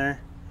fall in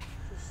there.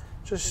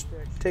 Just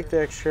take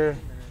the extra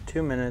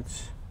 2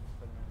 minutes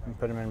and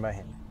put them in by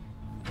hand.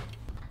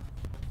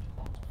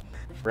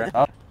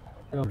 Up.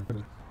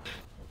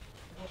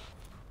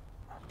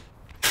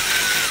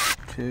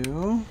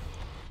 2,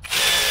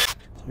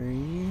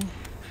 3,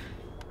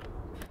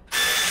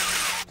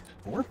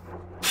 4,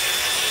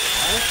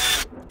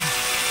 5,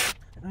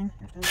 9.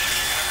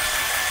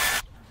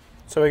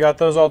 So we got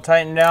those all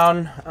tightened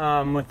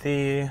down with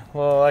the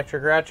little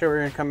electric ratchet. We're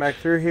gonna come back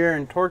through here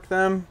and torque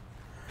them.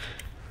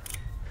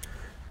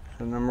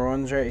 So number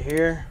 1's right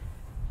here.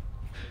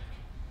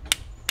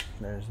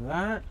 There's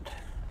that.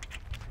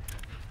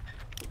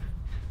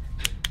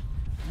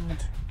 And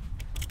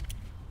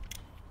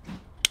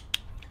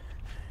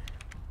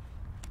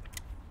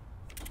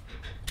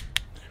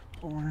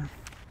 4,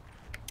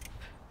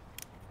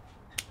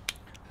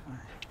 5,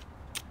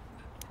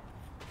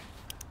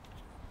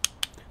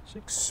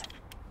 6,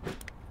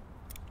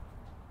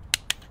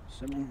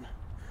 7.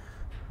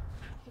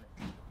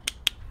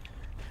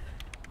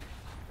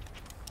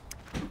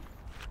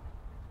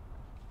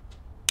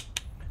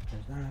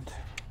 There's that. 10.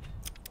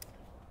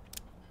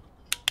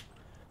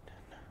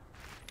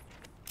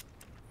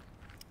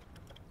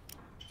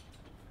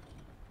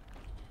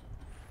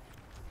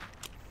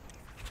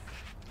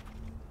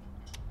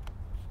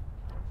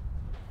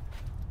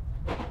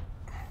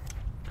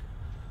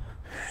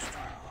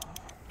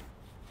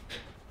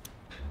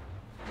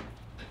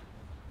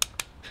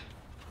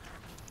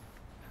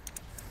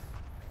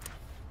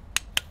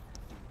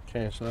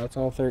 Okay, so that's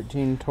all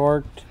 13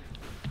 torqued.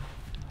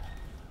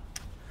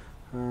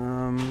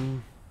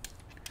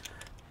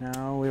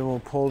 Now we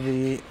will pull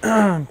the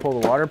pull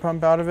the water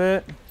pump out of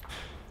it.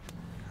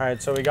 All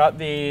right, so we got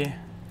the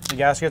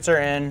gaskets are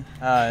in.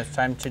 It's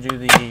time to do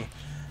the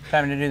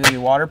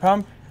water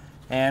pump.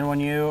 And when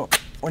you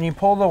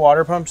pull the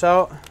water pumps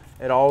out,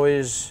 it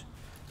always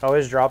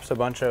drops a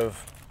bunch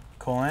of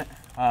coolant.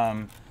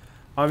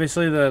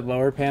 Obviously the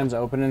lower pan's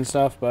open and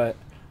stuff, but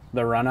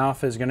the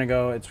runoff is gonna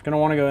go. It's gonna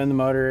want to go in the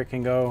motor. It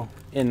can go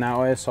in that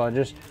way. So I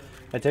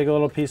take a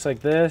little piece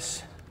like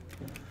this,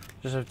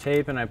 just of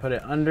tape, and I put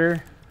it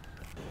under,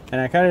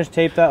 and I kind of just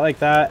tape that like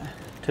that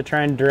to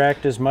try and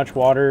direct as much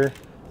water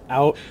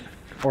out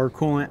or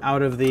coolant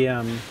out of the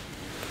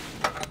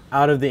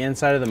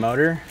inside of the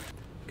motor,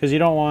 because you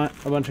don't want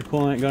a bunch of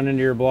coolant going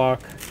into your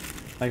block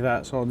like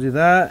that. So I'll do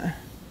that,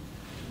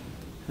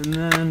 and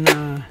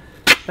then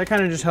that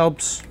kind of just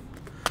helps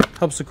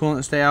the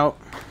coolant stay out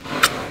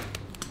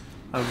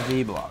of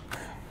the block.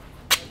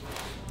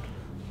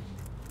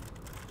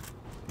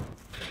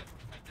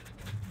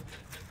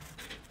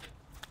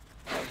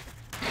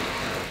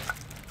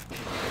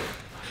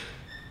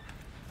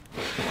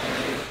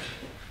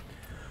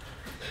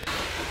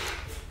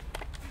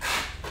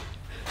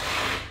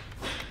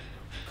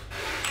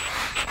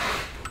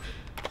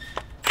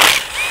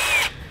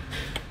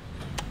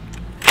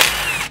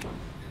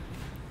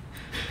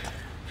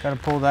 Gotta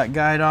pull that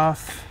guide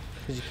off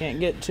because you can't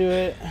get to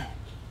it.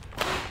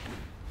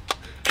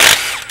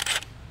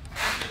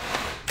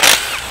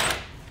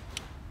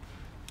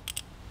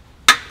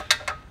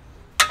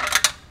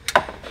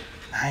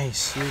 Nice.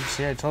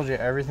 See, I told you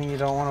everything you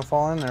don't want to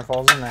fall in there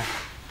falls in there.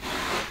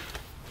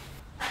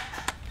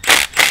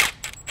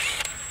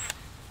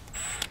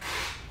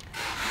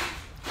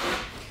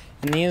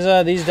 And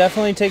these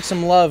definitely take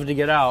some love to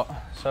get out,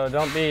 so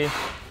don't be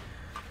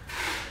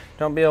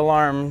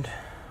alarmed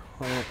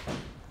when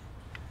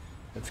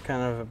it's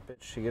kind of a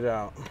bitch to get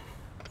out.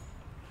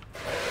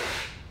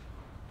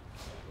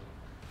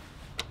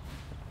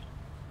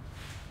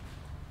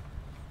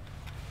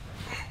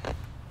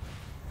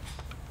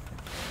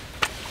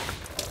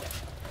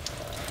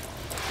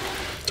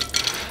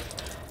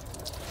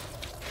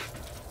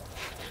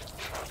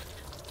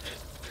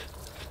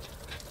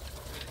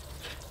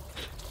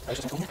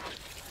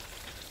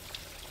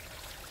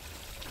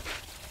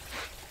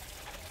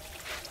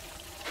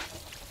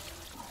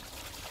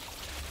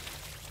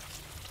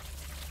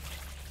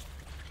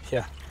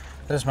 Yeah,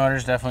 this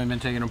motor's definitely been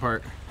taken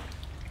apart.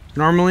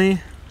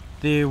 Normally,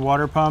 the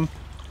water pump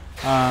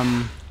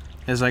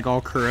is like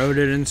all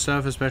corroded and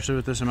stuff, especially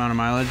with this amount of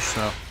mileage.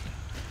 So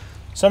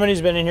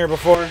somebody's been in here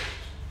before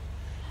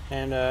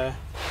and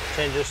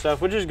changed this stuff,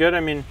 which is good.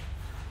 I mean,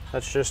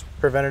 that's just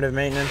preventative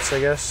maintenance, I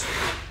guess.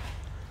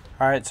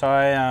 All right, so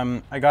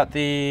I got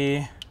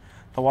the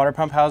water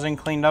pump housing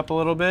cleaned up a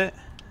little bit,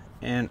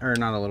 or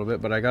not a little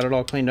bit, but I got it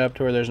all cleaned up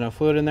to where there's no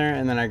fluid in there,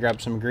 and then I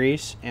grabbed some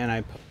grease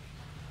and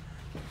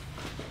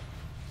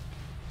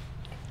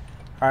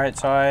all right,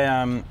 so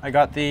I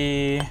got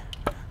the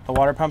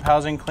water pump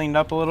housing cleaned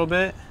up a little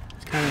bit,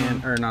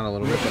 or not a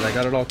little bit, but I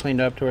got it all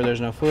cleaned up to where there's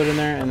no fluid in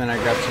there, and then I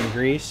grabbed some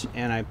grease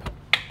and there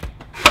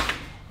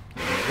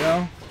we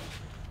go.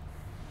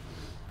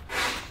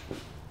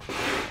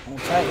 We'll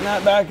tighten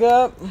that back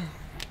up.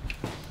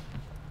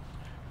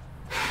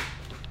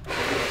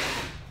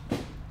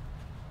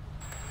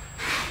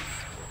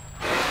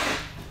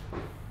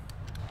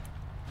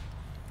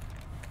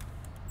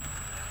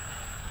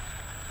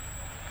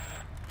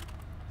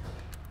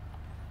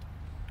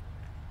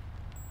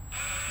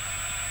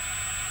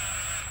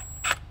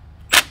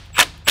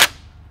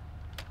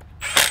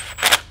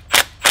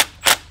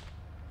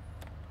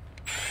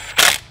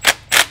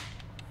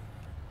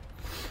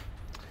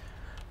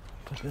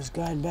 Put this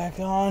guide back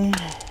on,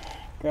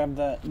 grab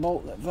that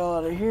bolt that fell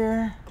out of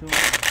here.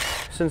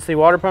 Since the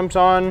water pump's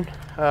on,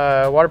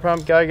 water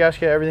pump, galley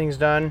gasket, everything's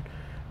done.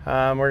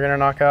 We're gonna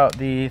knock out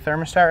the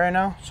thermostat right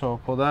now, so we'll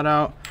pull that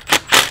out.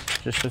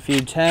 Just a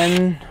few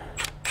 10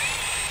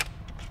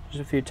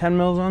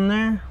 mils on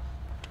there.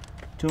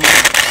 Two on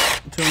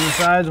the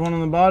sides, one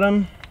on the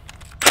bottom.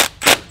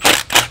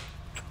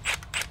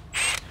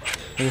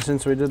 And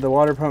since we did the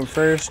water pump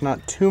first,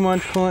 not too much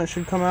coolant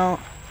should come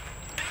out.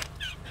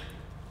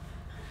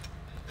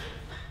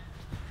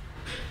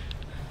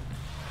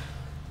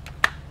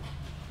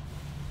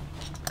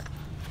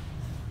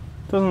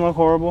 Doesn't look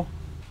horrible.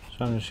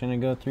 So I'm just gonna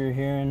go through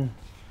here and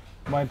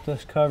wipe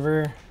this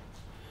cover,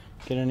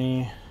 get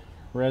any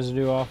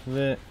residue off of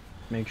it,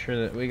 make sure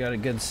that we got a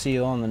good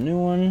seal on the new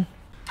one.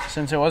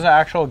 Since it was an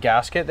actual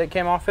gasket that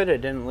came off it, it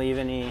didn't leave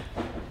any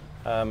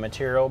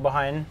material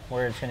behind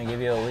where it's gonna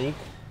give you a leak.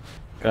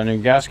 Got a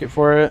new gasket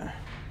for it.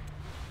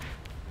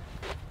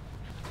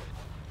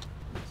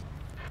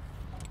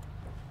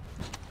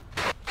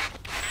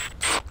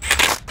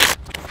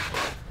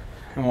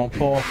 And we'll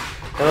pull.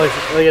 Look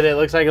at it, it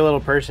looks like a little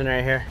person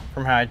right here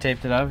from how I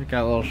taped it up. It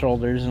got little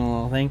shoulders and a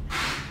little thing.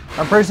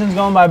 Our person's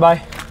going bye-bye.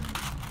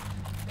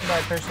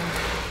 Bye, person.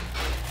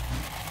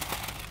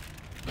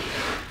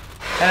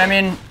 And I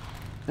mean,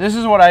 this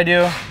is what I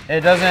do.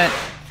 It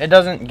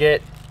doesn't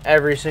get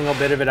every single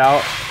bit of it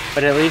out,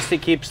 but at least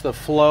it keeps the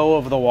flow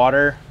of the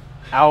water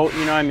out,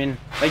 you know. I mean,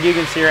 like you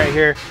can see right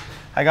here,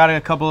 I got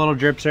a couple little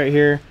drips right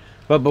here,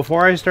 but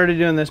before I started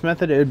doing this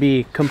method, it would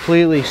be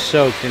completely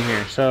soaked in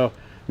here. So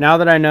now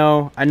that I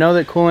know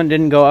that coolant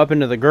didn't go up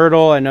into the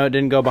girdle, I know it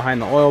didn't go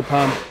behind the oil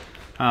pump.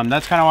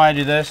 That's kind of why I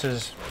do this,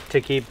 is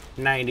to keep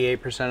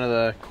 98% of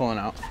the coolant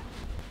out.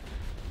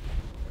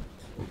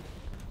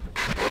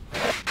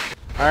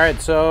 All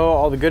right, so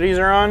all the goodies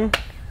are on.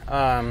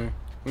 I'm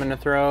gonna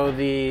throw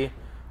the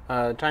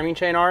timing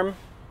chain arm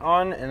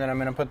on, and then I'm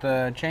gonna put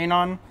the chain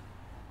on,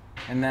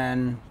 and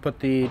then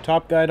put the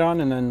top guide on,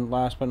 and then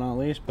last but not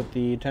least, put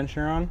the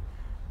tensioner on.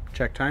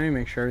 Check timing,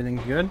 make sure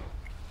everything's good.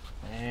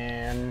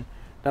 And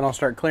then I'll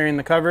start clearing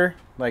the cover,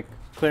 like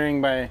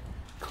cleaning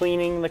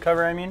the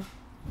cover, I mean,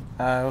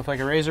 with like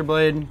a razor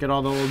blade, get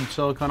all the old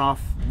silicone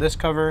off this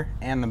cover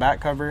and the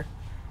back cover,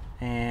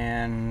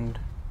 and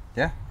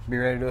yeah, be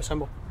ready to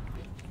assemble.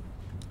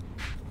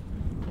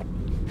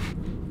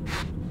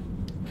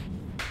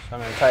 So I'm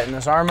gonna tighten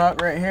this arm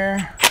up right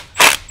here,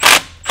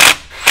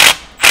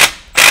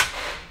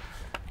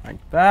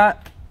 like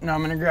that. Now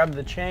I'm gonna grab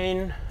the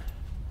chain,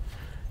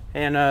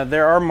 and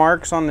there are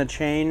marks on the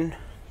chain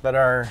that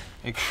are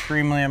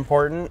extremely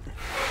important.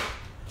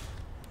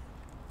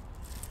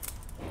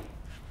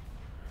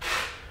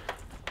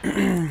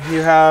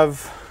 You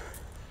have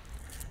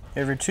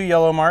your two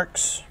yellow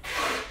marks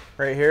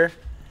right here.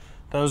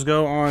 Those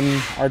go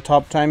on our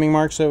top timing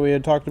marks that we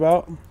had talked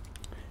about.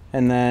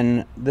 And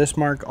then this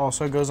mark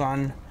also goes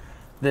on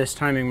this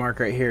timing mark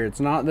right here. It's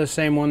not the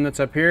same one that's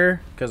up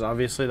here, because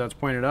obviously that's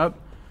pointed up.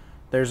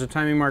 There's a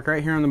timing mark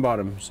right here on the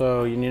bottom.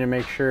 So you need to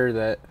make sure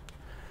that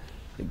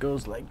it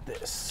goes like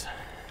this.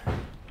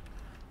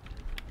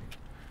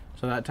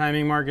 So that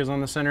timing mark is on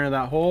the center of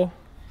that hole.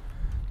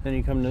 Then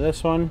you come to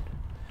this one,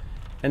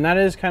 and that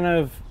is kind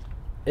of,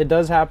 it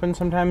does happen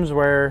sometimes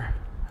where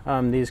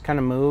these kind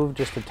of move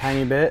just a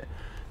tiny bit.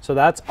 So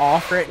that's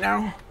off right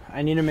now.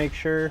 I need to make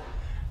sure,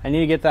 I need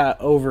to get that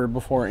over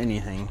before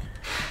anything.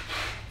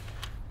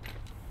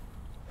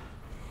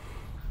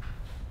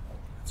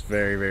 It's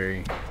very,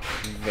 very,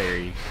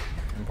 very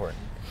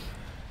important.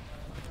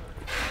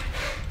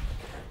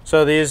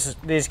 So these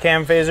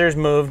cam phasers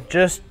move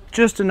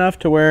just enough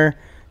to where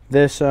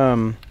this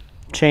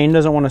chain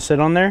doesn't want to sit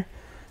on there.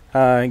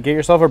 Get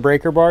yourself a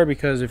breaker bar,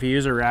 because if you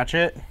use a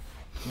ratchet,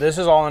 this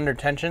is all under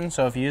tension.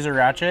 So if you use a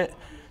ratchet,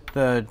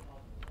 the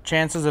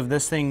chances of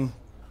this thing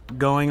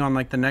going on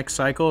like the next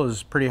cycle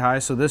is pretty high.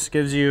 So this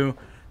gives you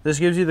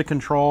the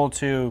control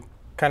to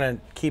kind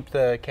of keep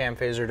the cam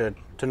phaser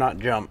to not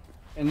jump.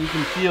 And you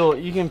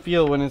can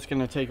feel when it's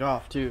gonna take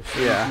off too. So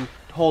yeah. You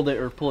can hold it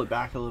or pull it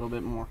back a little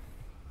bit more.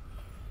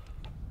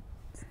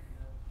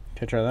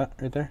 Can I try that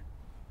right there?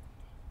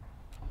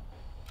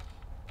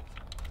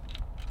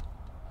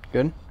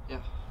 Good? Yeah.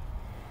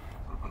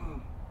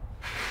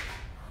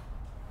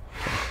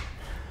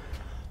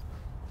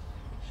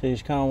 So you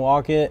just kind of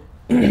walk it,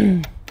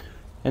 and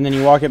then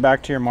you walk it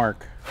back to your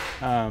mark.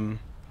 And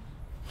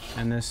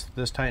this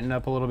tightened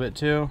up a little bit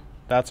too.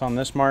 That's on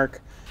this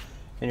mark.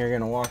 And you're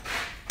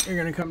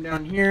gonna come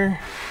down here,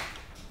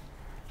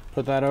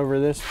 put that over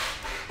this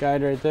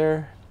guide right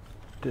there.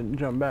 Didn't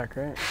jump back,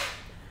 right?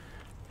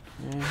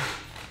 Yeah.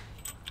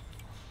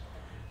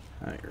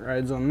 All right,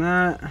 rides on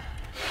that.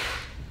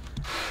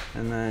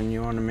 And then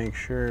you want to make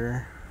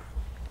sure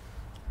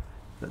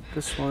that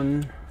this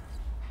one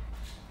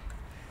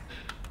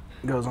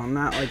goes on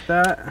that like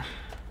that.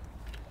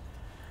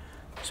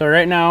 So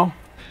right now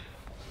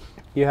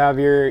you have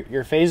your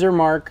phaser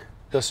mark.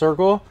 The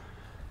circle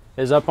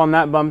is up on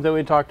that bump that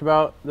we talked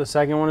about. The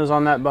second one is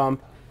on that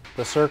bump.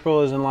 The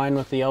circle is in line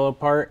with the yellow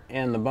part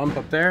and the bump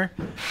up there.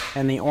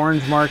 And the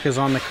orange mark is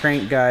on the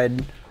crank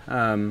guide,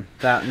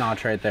 that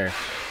notch right there.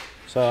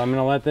 So I'm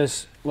gonna let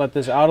this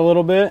out a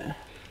little bit,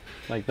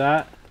 like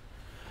that.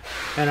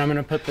 And I'm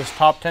gonna put this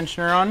top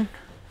tensioner on.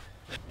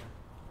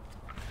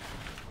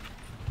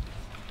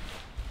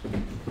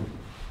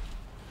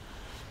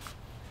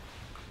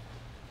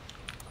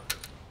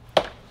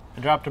 I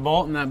dropped a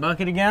bolt in that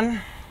bucket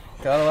again.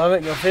 Gotta love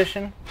it, go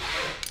fishing.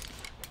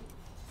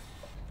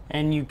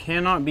 And you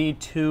cannot be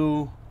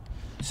too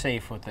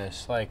safe with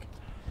this. Like,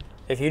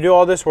 if you do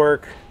all this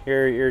work,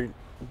 you're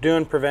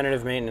doing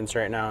preventative maintenance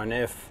right now, and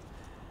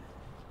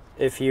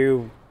if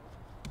you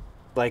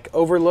like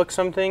overlook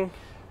something,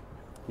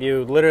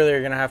 you literally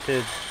are gonna have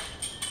to,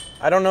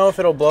 I don't know if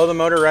it'll blow the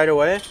motor right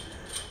away,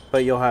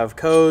 but you'll have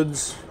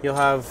codes, you'll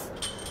have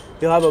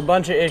a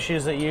bunch of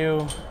issues that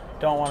you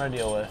don't want to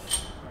deal with.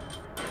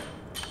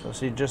 So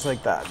see, just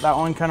like that. That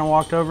one kind of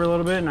walked over a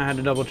little bit and I had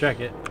to double check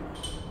it.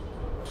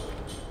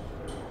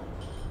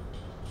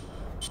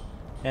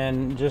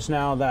 And just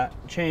now that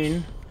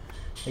chain,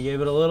 I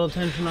gave it a little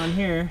tension on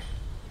here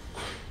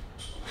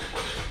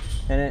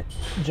and it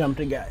jumped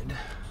a guide.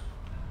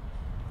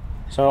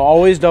 So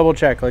always double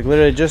check. Like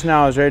literally just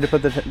now I was ready to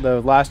put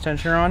the last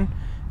tensioner on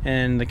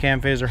and the cam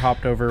phaser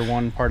hopped over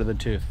one part of the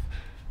tooth.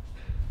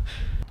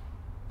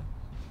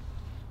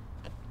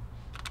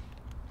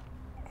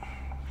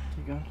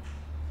 Keep going.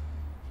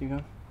 Keep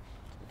going.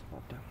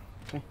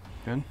 Okay.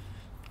 Good?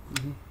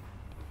 Mm-hmm.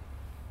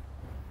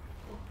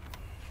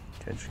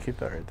 Okay, just keep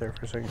that right there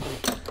for a second.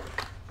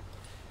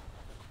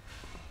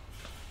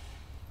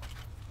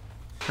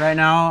 Right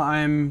now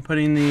I'm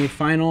putting the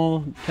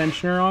final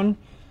tensioner on.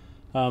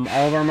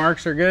 All of our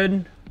marks are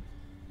good.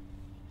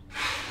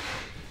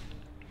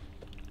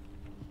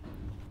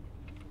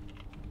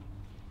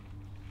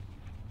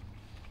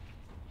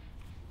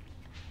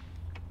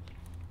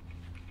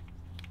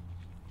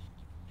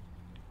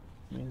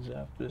 Let me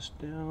zap this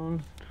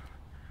down.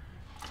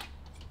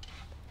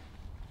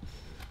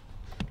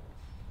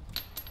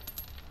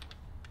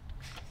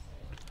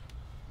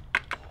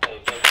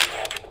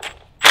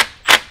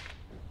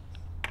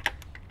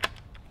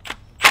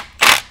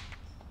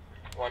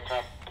 One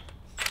time.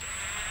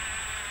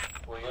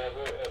 Were you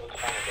able to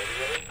find a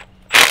baby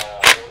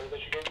order that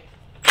you gave me?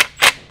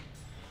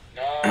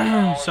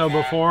 No. So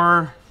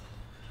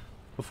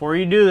before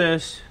you do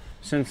this,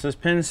 since this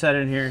pin's set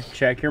in here,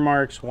 check your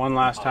marks one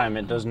last time.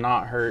 It does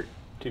not hurt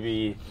to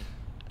be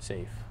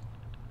safe.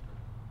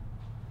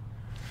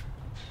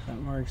 That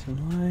mark's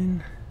in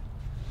line.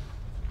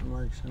 That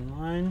mark's in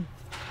line.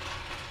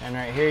 And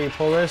right here you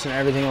pull this and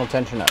everything will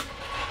tension up.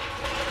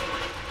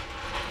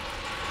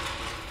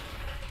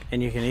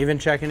 And you can even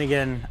check it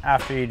again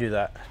after you do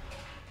that.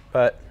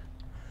 But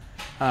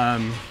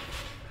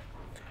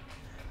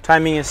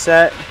timing is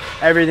set,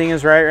 everything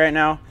is right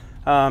now.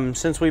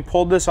 Since we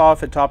pulled this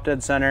off at top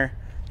dead center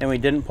and we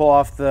didn't pull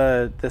off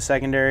the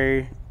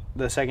secondary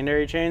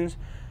chains,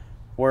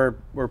 we're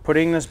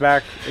putting this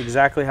back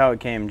exactly how it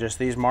came. Just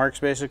these marks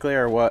basically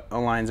are what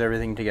aligns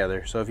everything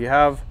together. So if you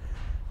have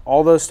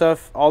all those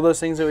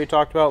things that we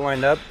talked about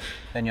lined up,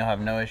 then you'll have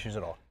no issues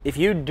at all. If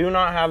you do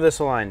not have this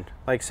aligned,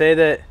 like say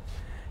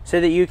say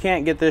that you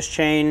can't get this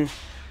chain,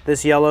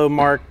 this yellow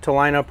mark to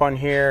line up on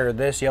here, or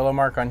this yellow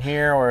mark on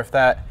here, or if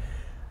that,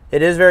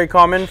 it is very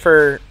common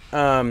for,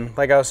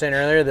 like I was saying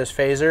earlier, this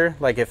phaser,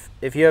 like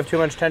if you have too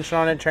much tension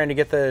on it trying to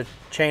get the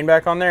chain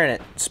back on there and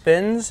it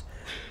spins,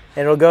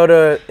 it'll go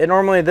to,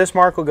 normally this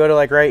mark will go to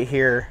like right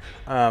here,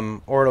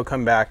 or it'll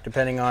come back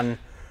depending on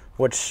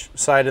which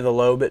side of the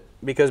lobe,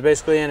 because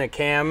basically in a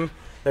cam,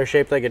 they're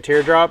shaped like a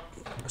teardrop.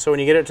 So when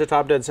you get it to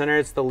top dead center,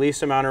 it's the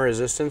least amount of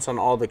resistance on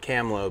all the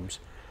cam lobes.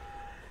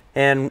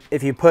 And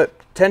if you put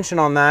tension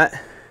on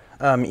that,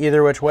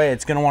 either which way,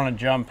 it's gonna wanna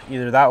jump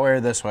either that way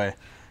or this way.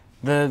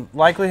 The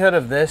likelihood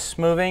of this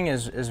moving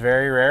is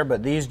very rare,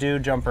 but these do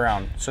jump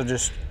around. So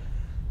just,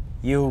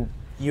 you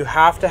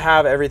have to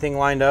have everything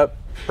lined up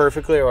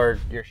perfectly or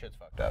your shit's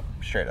fucked up,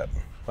 straight up.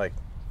 Like,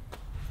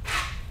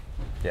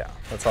 yeah,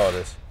 that's all it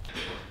is.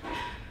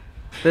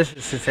 This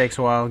just takes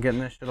a while getting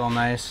this shit all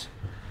nice.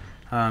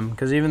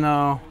 Because even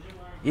though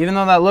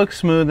that looks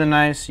smooth and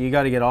nice, you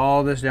got to get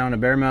all this down to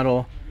bare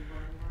metal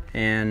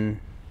and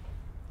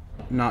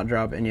not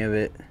drop any of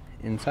it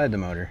inside the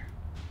motor.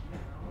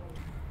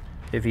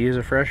 If you use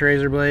a fresh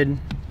razor blade,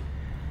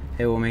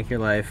 it will make your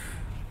life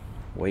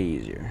way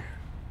easier.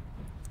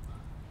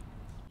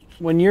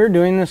 When you're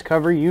doing this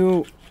cover,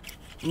 you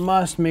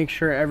must make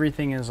sure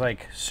everything is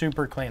like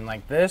super clean.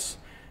 Like this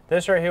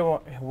right here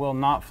will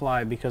not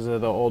fly because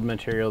of the old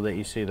material that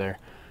you see there.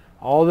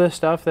 All this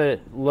stuff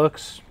that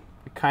looks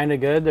kind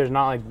of good, there's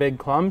not like big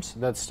clumps,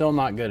 that's still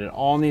not good. It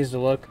all needs to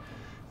look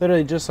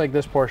literally just like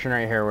this portion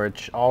right here, where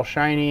it's all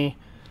shiny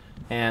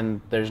and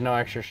there's no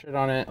extra shit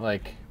on it.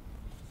 Like,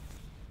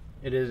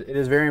 it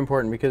is very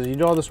important, because you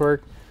do all this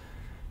work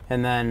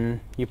and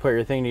then you put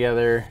your thing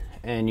together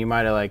and you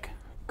might have like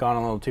gone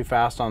a little too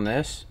fast on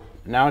this.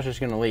 Now it's just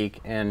gonna leak,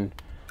 and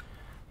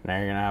now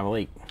you're gonna have a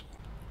leak.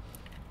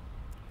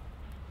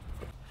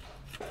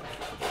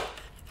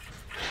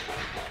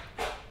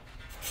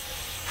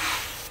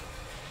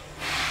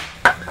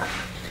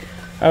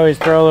 I always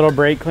throw a little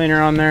brake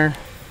cleaner on there.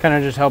 Kind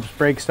of just helps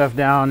break stuff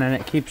down, and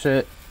it keeps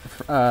it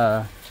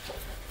like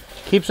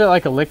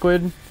a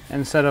liquid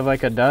instead of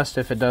like a dust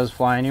if it does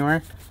fly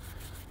anywhere.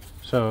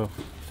 So it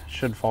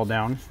should fall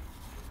down.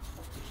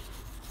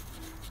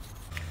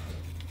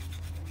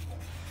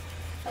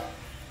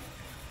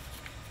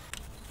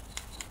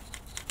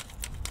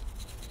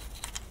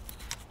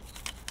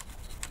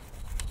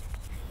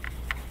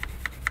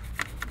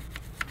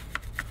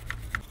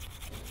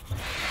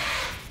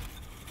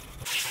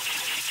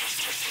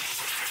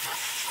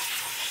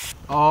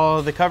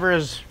 Oh, the cover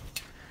is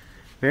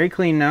very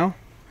clean now.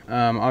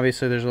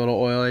 Obviously there's a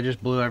little oil. I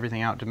just blew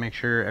everything out to make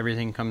sure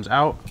everything comes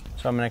out.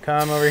 So I'm gonna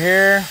come over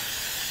here,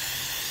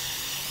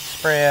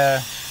 spray a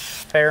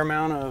fair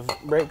amount of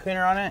brake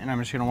cleaner on it, and I'm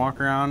just gonna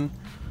walk around.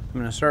 I'm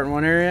gonna start in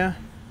one area,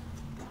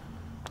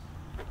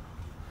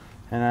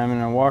 and I'm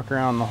gonna walk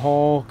around the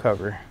whole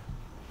cover.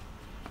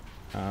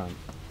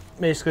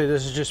 Basically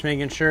this is just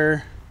making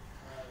sure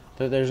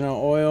that there's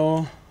no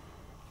oil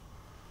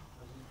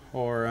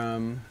or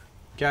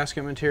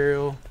gasket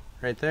material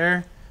right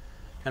there,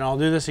 and I'll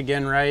do this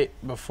again right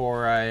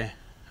before I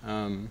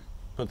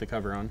put the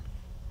cover on.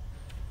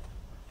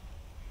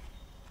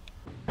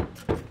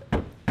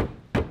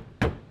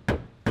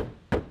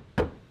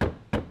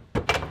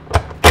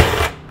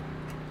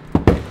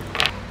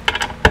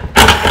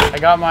 I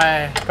got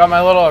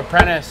my little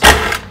apprentice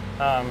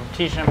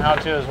teaching him how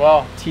to as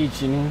well.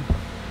 Teaching him.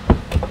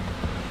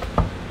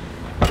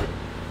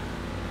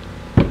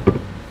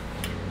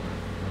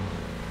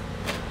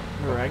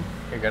 Right.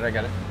 You're good, I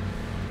got it.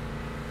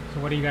 So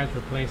what are you guys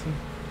replacing?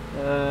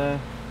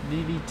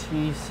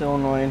 VVT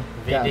solenoid.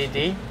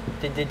 VDD?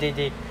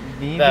 VVT.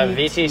 The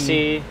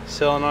VTC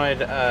solenoid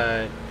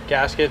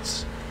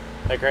gaskets,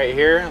 like right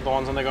here, the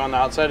ones that go on the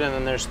outside, and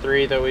then there's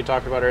 3 that we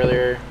talked about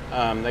earlier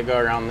that go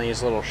around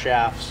these little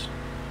shafts.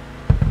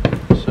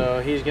 So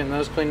he's getting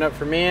those cleaned up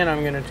for me, and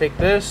I'm gonna take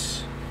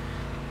this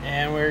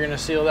and we're gonna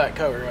seal that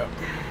cover up.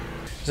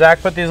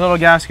 Zach put these little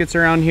gaskets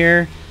around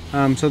here,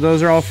 so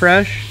those are all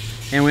fresh.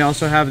 And we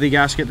also have the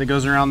gasket that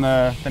goes around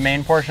the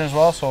main portion as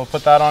well, so we'll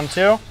put that on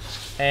too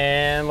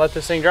and let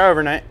this thing dry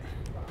overnight.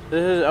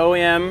 This is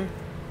OEM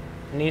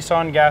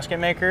Nissan gasket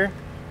maker.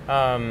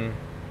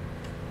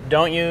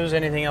 Don't use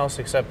anything else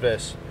except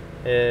this.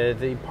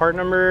 The part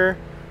number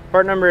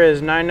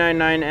is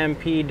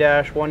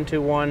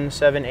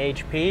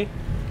 999MP-121-7HP.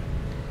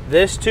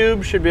 This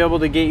tube should be able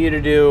to get you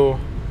to do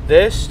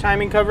this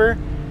timing cover,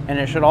 and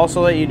it should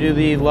also let you do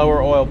the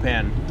lower oil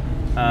pan.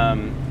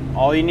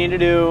 All you need to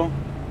do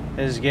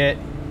is get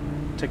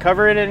to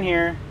cover it in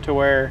here to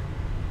where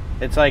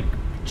it's like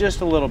just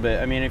a little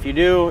bit. I mean, if you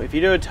do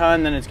a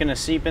ton, then it's gonna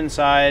seep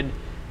inside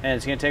and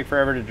it's gonna take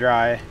forever to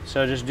dry.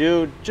 So just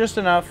do just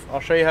enough. I'll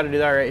show you how to do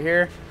that right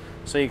here,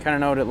 so you kind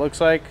of know what it looks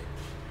like.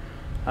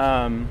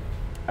 I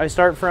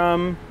start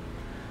from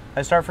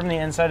the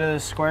inside of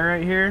this square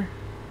right here,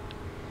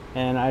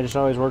 and I just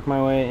always work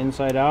my way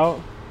inside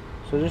out.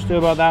 So just do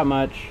about that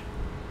much.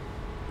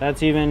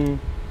 That's even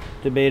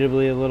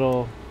debatably a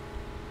little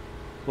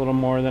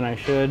more than I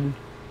should.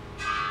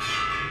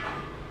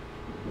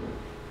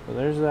 So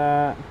there's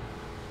that.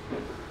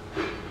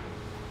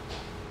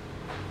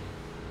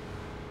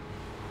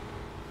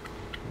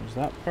 There's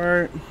that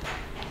part.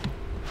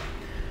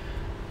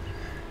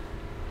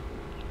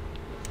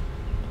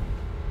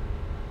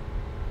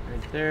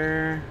 Right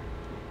there.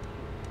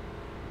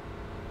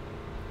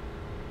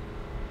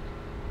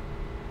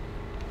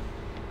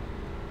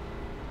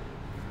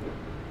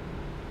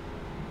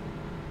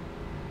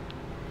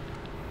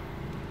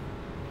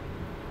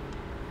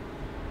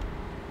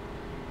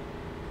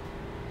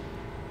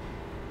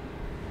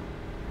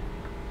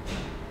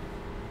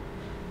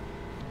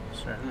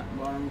 Start in that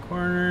bottom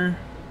corner.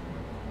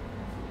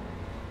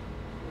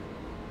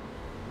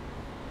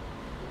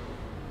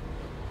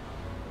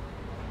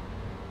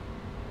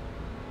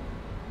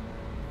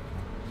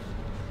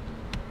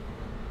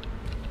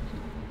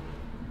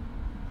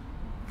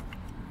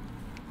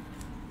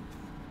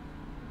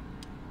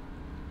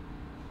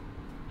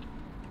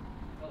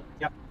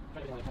 Yep.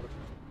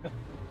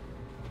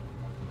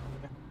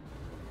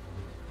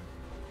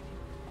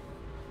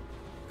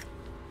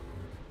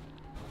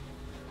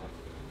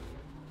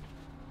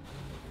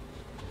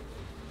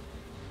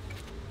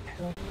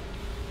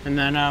 And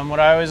then what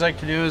I always like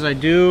to do is I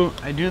do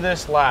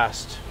this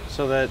last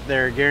so that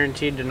they're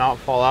guaranteed to not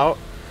fall out.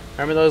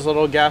 Remember those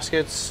little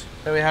gaskets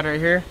that we had right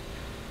here?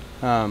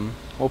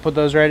 We'll put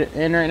those right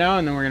in right now,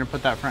 and then we're gonna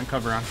put that front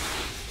cover on.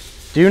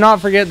 Do not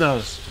forget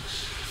those.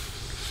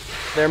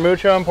 They're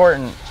mucho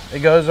important. It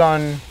goes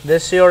on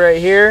this seal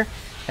right here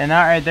and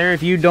that right there.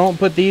 If you don't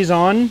put these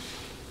on,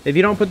 if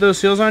you don't put those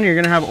seals on, you're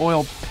gonna have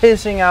oil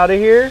pissing out of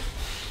here,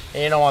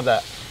 and you don't want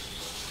that.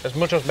 It's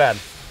mucho's bad.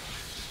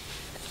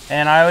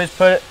 And I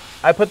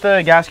put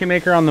the gasket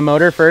maker on the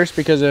motor first,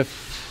 because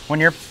when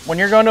you're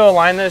going to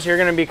align this, you're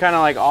gonna be kind of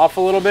like off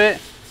a little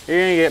bit. You're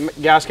gonna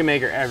get gasket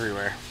maker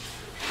everywhere.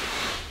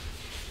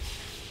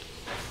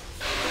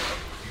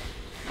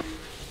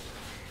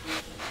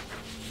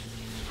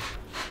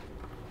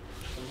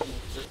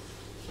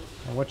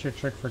 What's your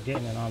trick for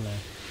getting it on there?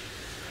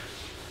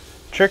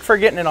 Trick for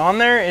getting it on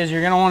there is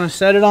you're gonna want to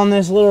set it on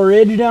this little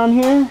ridge down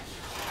here,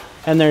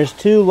 and there's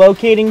two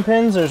locating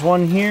pins. There's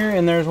one here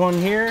and there's one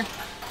here.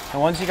 And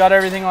once you got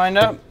everything lined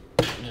up,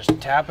 just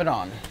tap it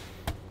on.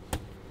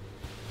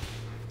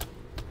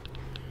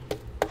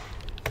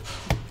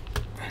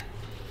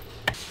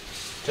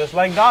 Just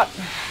like that.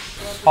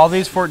 All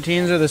these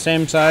 14s are the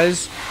same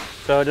size,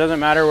 so it doesn't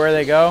matter where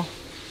they go.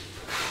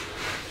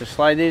 Just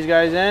slide these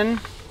guys in.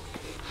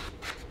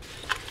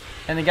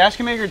 And the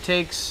gasket maker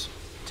takes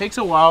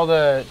a while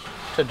to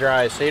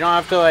dry, so you don't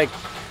have to like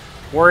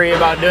worry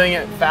about doing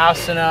it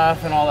fast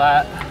enough and all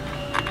that.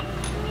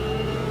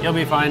 You'll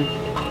be fine.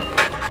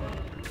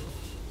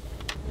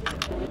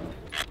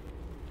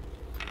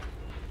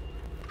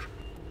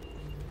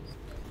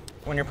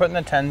 When you're putting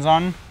the 10s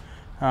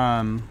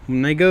on,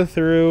 when they go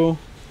through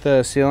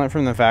the sealant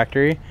from the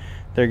factory,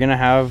 they're gonna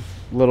have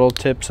little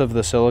tips of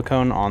the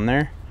silicone on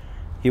there.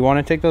 You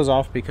want to take those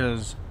off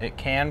because it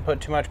can put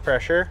too much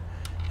pressure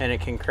and it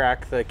can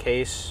crack the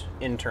case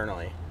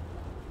internally.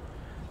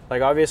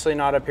 Like obviously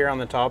not up here on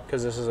the top,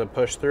 because this is a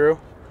push through.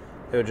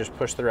 It would just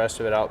push the rest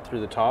of it out through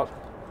the top.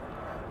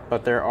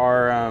 But there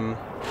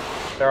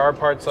are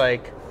parts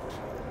like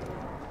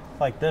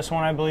this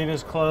one I believe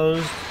is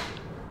closed.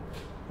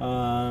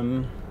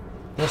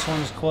 This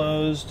one's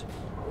closed.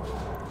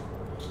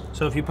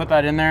 So if you put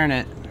that in there and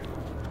it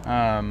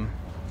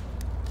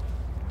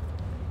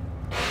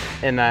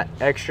and that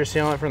extra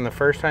sealant from the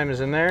first time is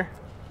in there,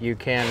 you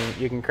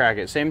can crack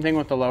it. Same thing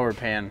with the lower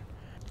pan.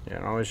 Yeah,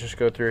 and always just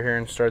go through here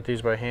and start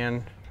these by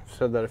hand. I've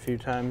said that a few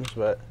times,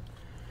 but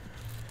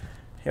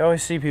you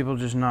always see people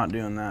just not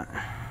doing that.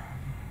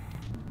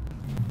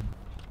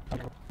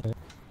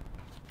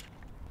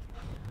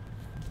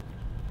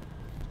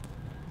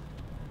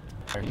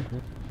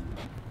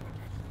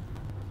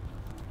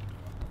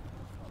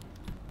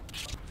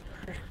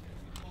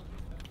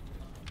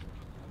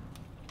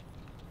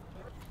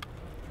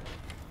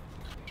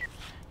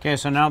 Okay,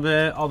 so now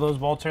that all those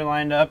bolts are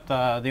lined up,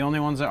 the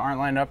only ones that aren't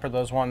lined up are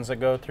those ones that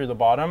go through the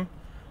bottom.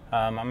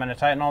 I'm going to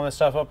tighten all this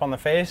stuff up on the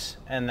face,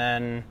 and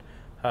then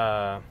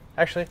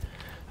actually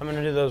I'm going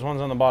to do those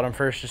ones on the bottom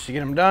first just to get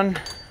them done.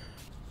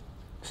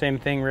 Same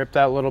thing, rip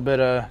that little bit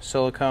of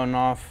silicone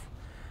off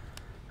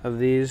of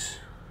these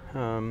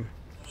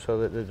so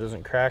that it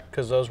doesn't crack,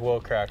 because those will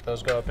crack.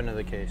 Those go up into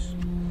the case.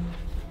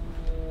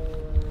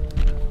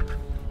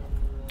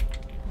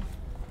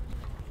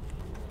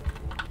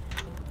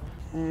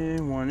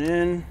 And one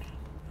in.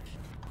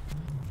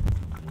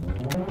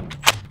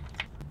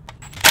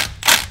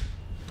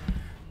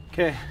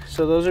 Okay,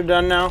 so those are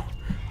done now.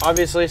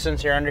 Obviously,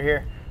 since you're under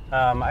here,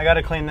 I got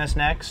to clean this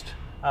next.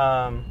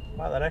 Wow,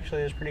 that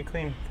actually is pretty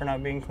clean for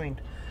not being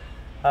cleaned.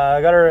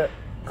 I got to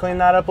clean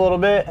that up a little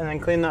bit and then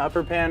clean the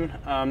upper pan.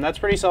 That's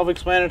pretty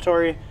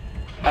self-explanatory.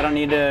 I don't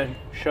need to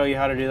show you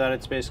how to do that.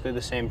 It's basically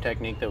the same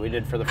technique that we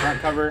did for the front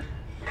cover.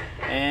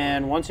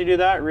 And once you do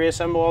that,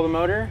 reassemble all the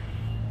motor,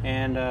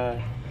 and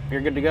you're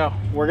good to go.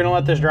 We're gonna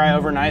let this dry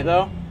overnight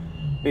though,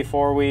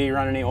 before we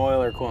run any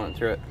oil or coolant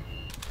through it.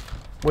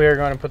 We are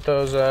going to put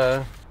those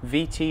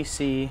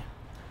VTC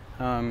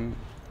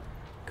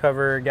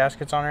cover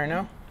gaskets on right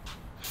now.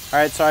 All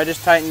right, so I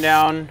just tightened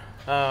down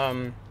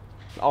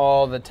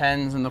all the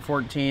 10s and the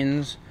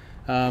 14s.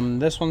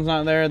 This one's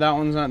not there, that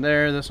one's not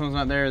there, this one's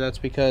not there. That's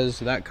because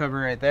that cover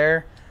right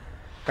there,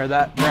 or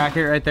that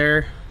bracket right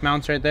there,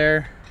 mounts right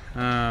there.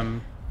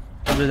 I'll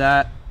do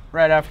that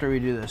right after we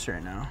do this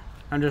right now.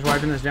 I'm just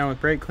wiping this down with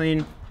brake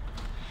clean,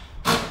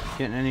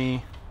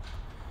 getting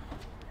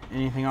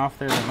anything off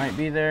there that might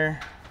be there.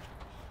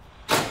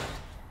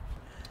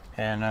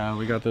 And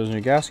we got those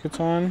new gaskets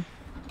on.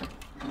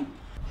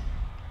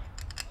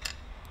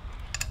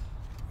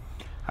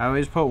 I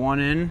always put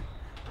one in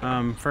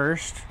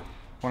first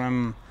when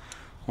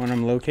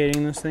I'm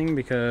locating this thing,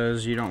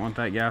 because you don't want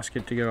that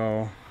gasket to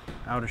go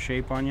out of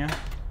shape on you. And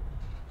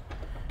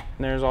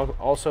there's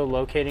also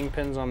locating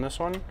pins on this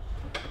one.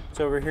 It's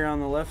over here on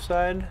the left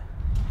side.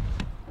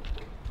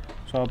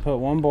 So I'll put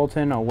one bolt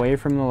in away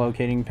from the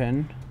locating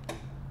pin.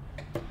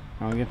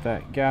 I'll get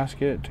that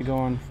gasket to go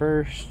on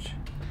first,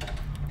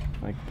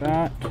 like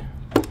that.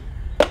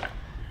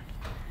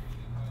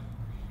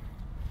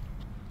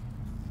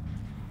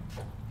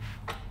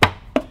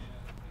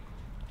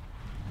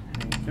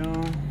 There you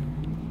go.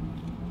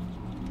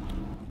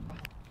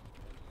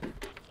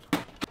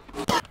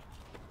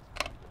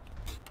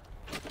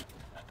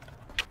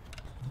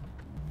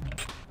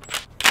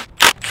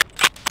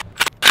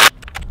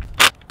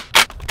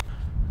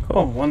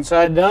 Cool, one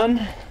side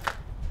done.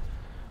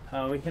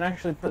 We can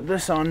actually put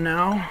this on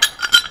now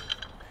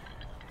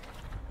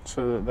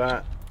so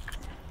that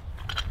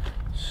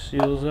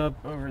seals up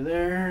over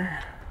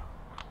there.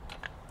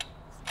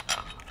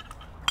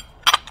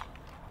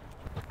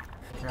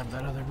 Grab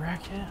that other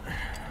bracket.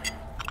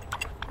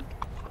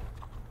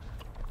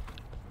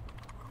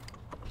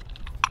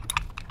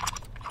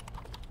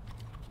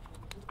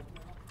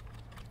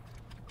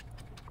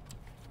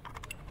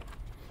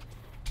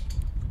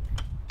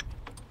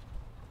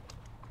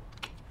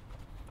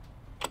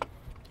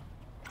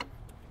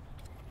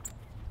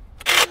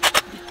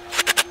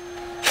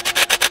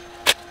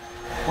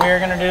 We are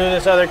going to do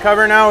this other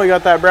cover now. We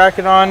got that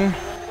bracket on.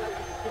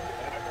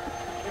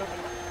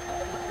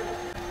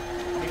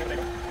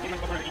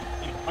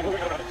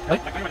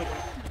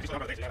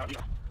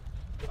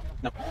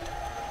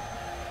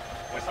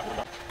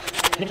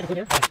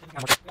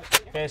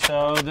 Okay,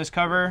 so this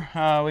cover,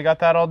 we got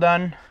that all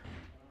done.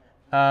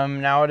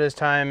 Now it is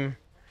time.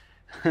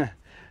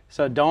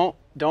 So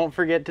don't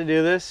forget to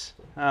do this.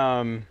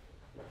 I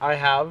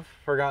have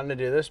forgotten to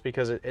do this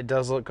because it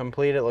does look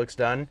complete. It looks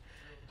done.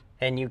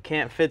 And you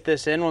can't fit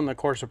this in when the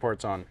core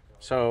support's on.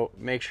 So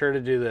make sure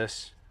to do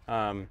this.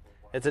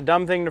 It's a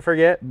dumb thing to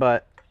forget,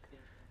 but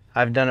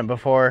I've done it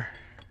before,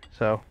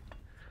 so.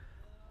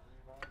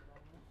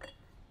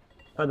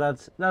 But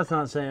that's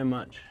not saying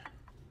much.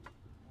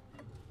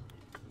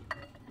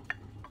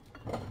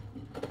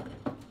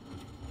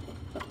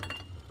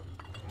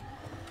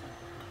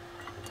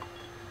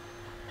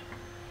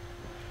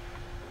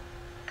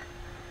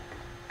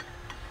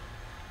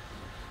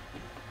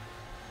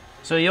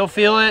 So you'll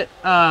feel it.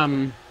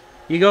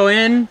 You go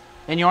in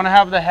and you want to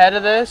have the head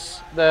of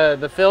this,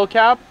 the fill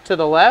cap to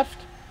the left,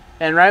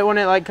 and right when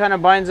it like kind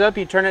of binds up,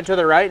 you turn it to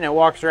the right and it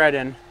walks right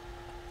in.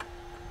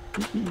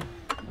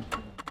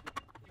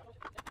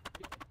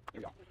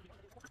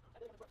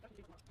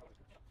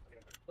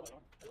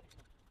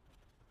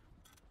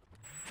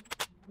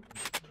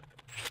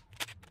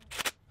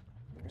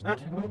 And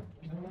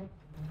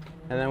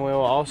then we will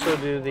also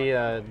do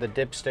the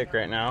dipstick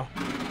right now.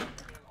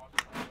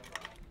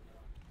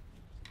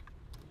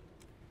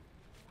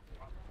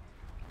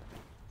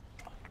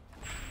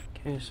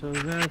 Okay, so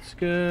that's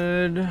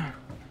good.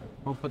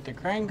 We'll put the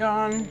crank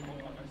on.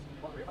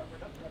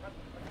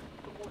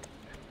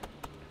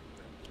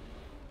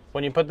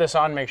 When you put this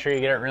on, make sure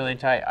you get it really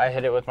tight. I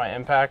hit it with my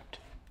impact.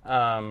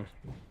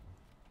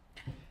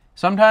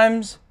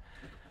 Sometimes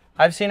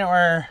I've seen it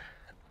where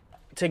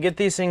to get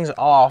these things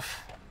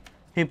off,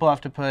 people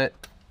have to put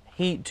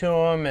heat to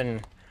them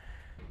and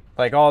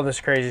like all this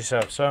crazy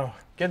stuff. So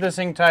get this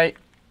thing tight.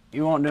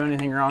 You won't do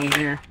anything wrong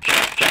here.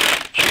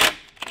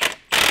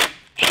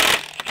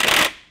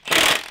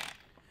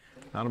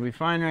 That'll be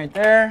fine right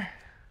there.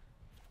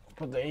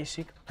 Put the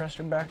AC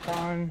compressor back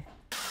on.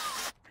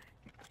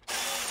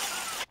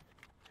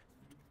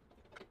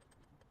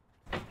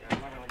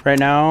 Right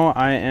now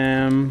I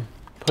am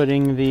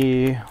putting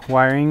the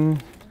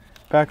wiring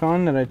back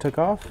on that I took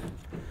off.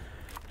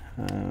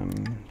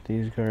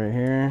 These go right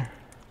here.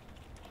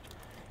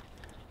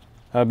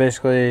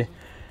 Basically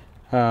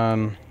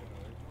plumbing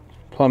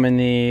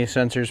the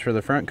sensors for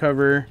the front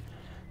cover,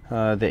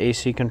 the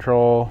AC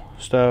control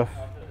stuff,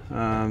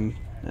 and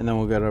then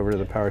we'll get over to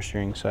the power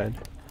steering side.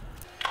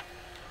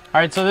 All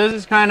right, so this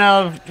is kind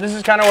of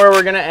where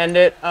we're gonna end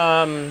it.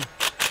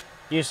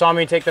 You saw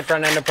me take the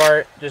front end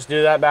apart. Just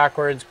do that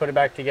backwards, put it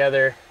back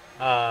together.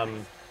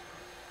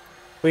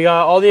 We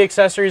got all the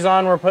accessories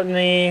on. We're putting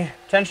the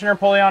tensioner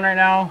pulley on right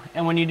now.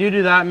 And when you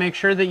do that, make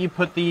sure that you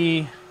put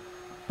the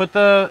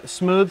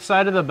smooth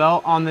side of the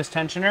belt on this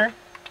tensioner.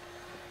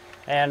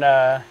 And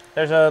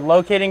there's a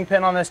locating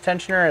pin on this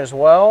tensioner as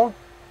well.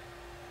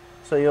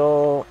 So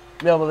you'll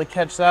be able to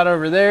catch that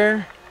over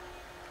there.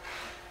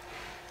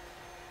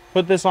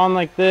 Put this on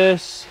like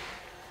this.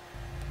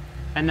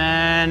 And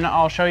then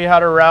I'll show you how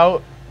to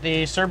route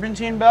the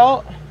serpentine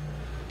belt.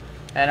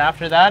 And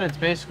after that, it's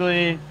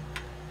basically,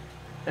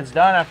 it's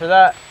done after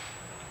that.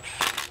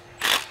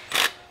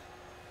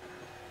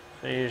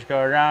 So you just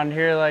go around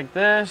here like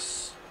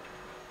this,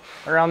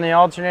 around the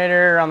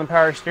alternator, around the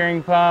power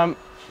steering pump.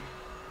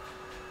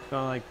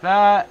 Go like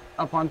that,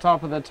 up on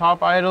top of the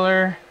top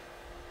idler,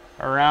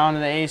 around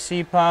the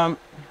AC pump,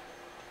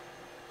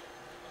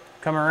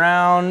 come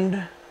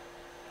around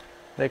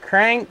the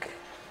crank,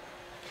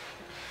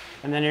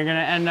 and then you're gonna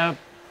end up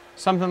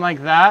something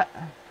like that.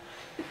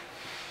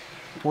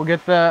 We'll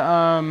get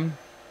the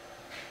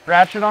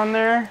ratchet on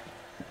there.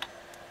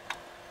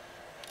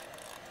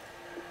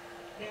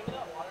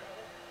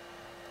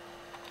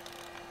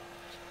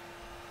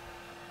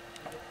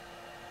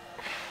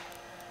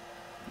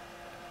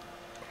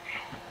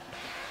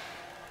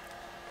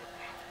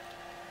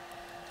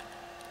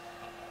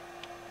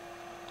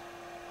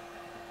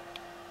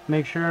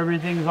 Make sure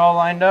everything's all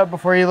lined up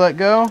before you let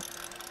go.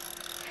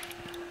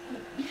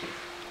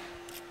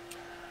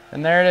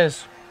 And there it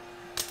is.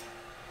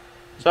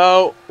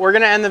 So we're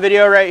gonna end the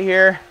video right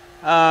here.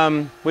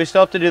 We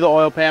still have to do the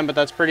oil pan, but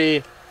that's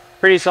pretty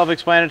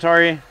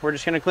self-explanatory. We're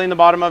just gonna clean the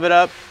bottom of it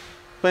up,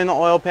 clean the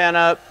oil pan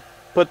up,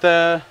 put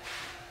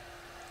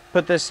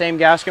this same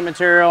gasket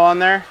material on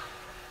there,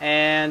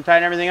 and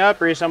tighten everything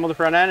up, reassemble the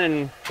front end,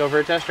 and go for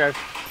a test drive.